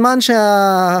כן, זה זמן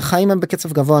שהחיים הם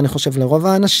בקצב גבוה, אני חושב לרוב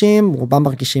האנשים, רובם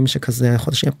מרגישים שכזה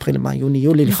חודשים אפריל, מאי, יוני,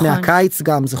 יולי, לפני הקיץ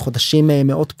גם, זה חודשים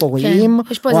מאוד פוריים,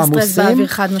 יש פה איזה סטרס באוויר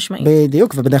חד משמעית.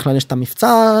 בדיוק, ובדרך כלל יש את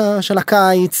המבצע של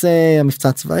הקיץ, המבצע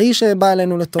הצבאי שבא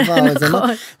אלינו לטובה,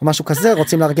 או משהו כזה,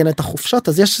 רוצים לארגן את החופשות,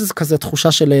 אז יש כזה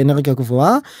תחושה של אנרגיה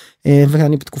גבוהה,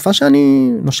 ואני בתקופה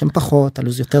שאני נושם פחות,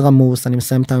 הלו"ז יותר עמוס, אני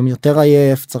מסיים את היום יותר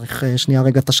עייף, צריך שנייה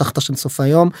רגע את השחטה של סוף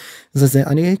היום, זה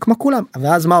אני כמו כולם.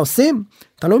 ואז מה עושים?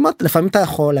 תלוי מה, לפעמים אתה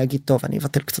יכול להגיד טוב, אני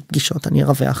אבטל קצת פגישות, אני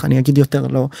ארווח, אני אגיד יותר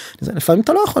לא, לפעמים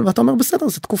אתה לא יכול ואתה אומר בסדר,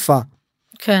 זה תקופה.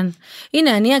 כן.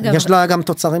 הנה, אני אגב... יש לה גם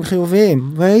תוצרים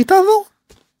חיוביים, והיא תעבור.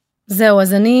 זהו,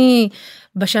 אז אני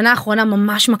בשנה האחרונה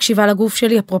ממש מקשיבה לגוף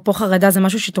שלי, אפרופו חרדה, זה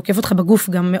משהו שתוקף אותך בגוף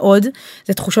גם מאוד,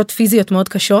 זה תחושות פיזיות מאוד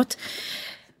קשות,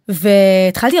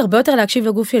 והתחלתי הרבה יותר להקשיב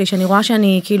לגוף שלי, שאני רואה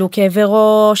שאני כאילו כאבי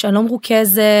ראש, אני לא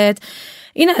מרוכזת,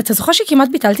 הנה, אתה זוכר שכמעט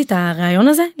ביטלתי את הרעיון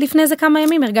הזה לפני איזה כמה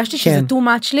ימים, הרגשתי שזה too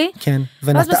much לי. כן,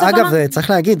 ואגב, צריך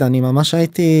להגיד, אני ממש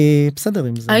הייתי בסדר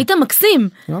עם זה. היית מקסים.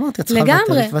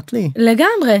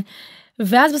 לגמרי.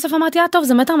 ואז בסוף אמרתי, טוב,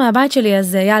 זה מטר מהבית שלי,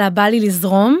 אז יאללה, בא לי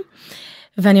לזרום,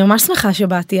 ואני ממש שמחה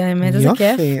שבאתי, האמת, איזה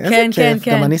כיף. יופי, איזה כיף,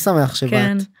 גם אני שמח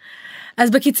שבאת.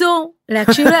 אז בקיצור,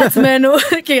 להקשיב לעצמנו,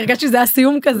 כי הרגשתי שזה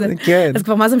הסיום כזה. אז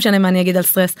כבר מה זה משנה מה אני אגיד על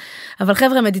סטרס. אבל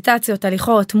חבר'ה, מדיטציות,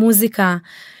 הליכות, מוזיקה,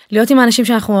 להיות עם האנשים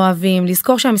שאנחנו אוהבים,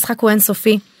 לזכור שהמשחק הוא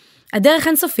אינסופי. הדרך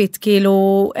אינסופית,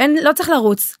 כאילו, לא צריך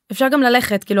לרוץ, אפשר גם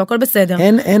ללכת, כאילו, הכל בסדר.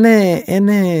 אין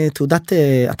תעודת,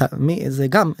 זה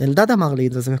גם, אלדד אמר לי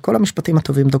את זה, כל המשפטים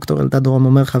הטובים, דוקטור אלדד רום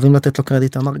אומר, חייבים לתת לו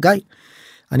קרדיט, אמר, גיא,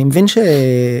 אני מבין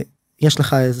שיש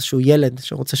לך איזשהו ילד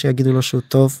שרוצה שיגידו לו שהוא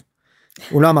טוב,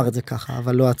 הוא לא אמר את זה ככה,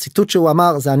 אבל לא, הציטוט שהוא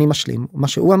אמר זה אני משלים, מה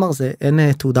שהוא אמר זה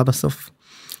אין תעודה בסוף.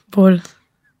 בול.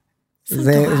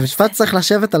 זה משפט צריך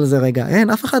לשבת על זה רגע, אין,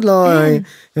 אף אחד לא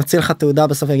יוציא לך תעודה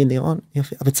בסוף ויגיד לירון,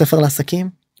 יופי, הבית ספר לעסקים,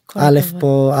 א'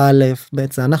 פה, א',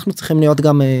 ב', זה אנחנו צריכים להיות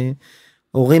גם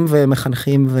הורים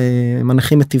ומחנכים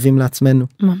ומנחים מטיבים לעצמנו.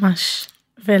 ממש,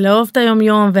 ולאהוב את היום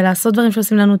יום ולעשות דברים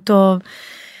שעושים לנו טוב,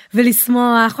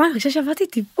 ולשמוח, אני חושב שעבדתי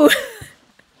טיפול.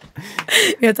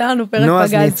 יצא לנו פרק פגז. נו,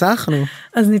 אז ניצחנו.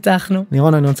 אז ניצחנו.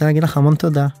 לירון, אני רוצה להגיד לך המון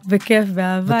תודה. בכיף,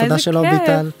 באהבה, ותודה שלא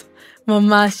ביטלת.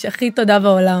 ממש, הכי תודה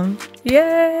בעולם.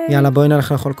 יאללה, בואי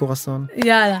נלך לאכול קורסון.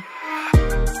 יאללה.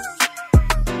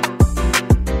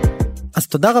 אז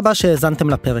תודה רבה שהאזנתם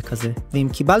לפרק הזה, ואם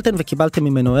קיבלתם וקיבלתם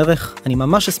ממנו ערך, אני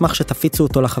ממש אשמח שתפיצו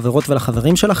אותו לחברות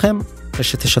ולחברים שלכם,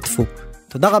 ושתשתפו.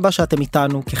 תודה רבה שאתם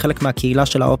איתנו כחלק מהקהילה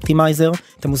של האופטימייזר.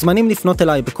 אתם מוזמנים לפנות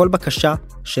אליי בכל בקשה,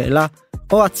 שאלה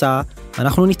או הצעה.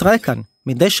 אנחנו נתראה כאן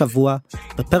מדי שבוע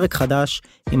בפרק חדש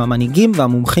עם המנהיגים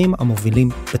והמומחים המובילים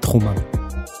בתחומם.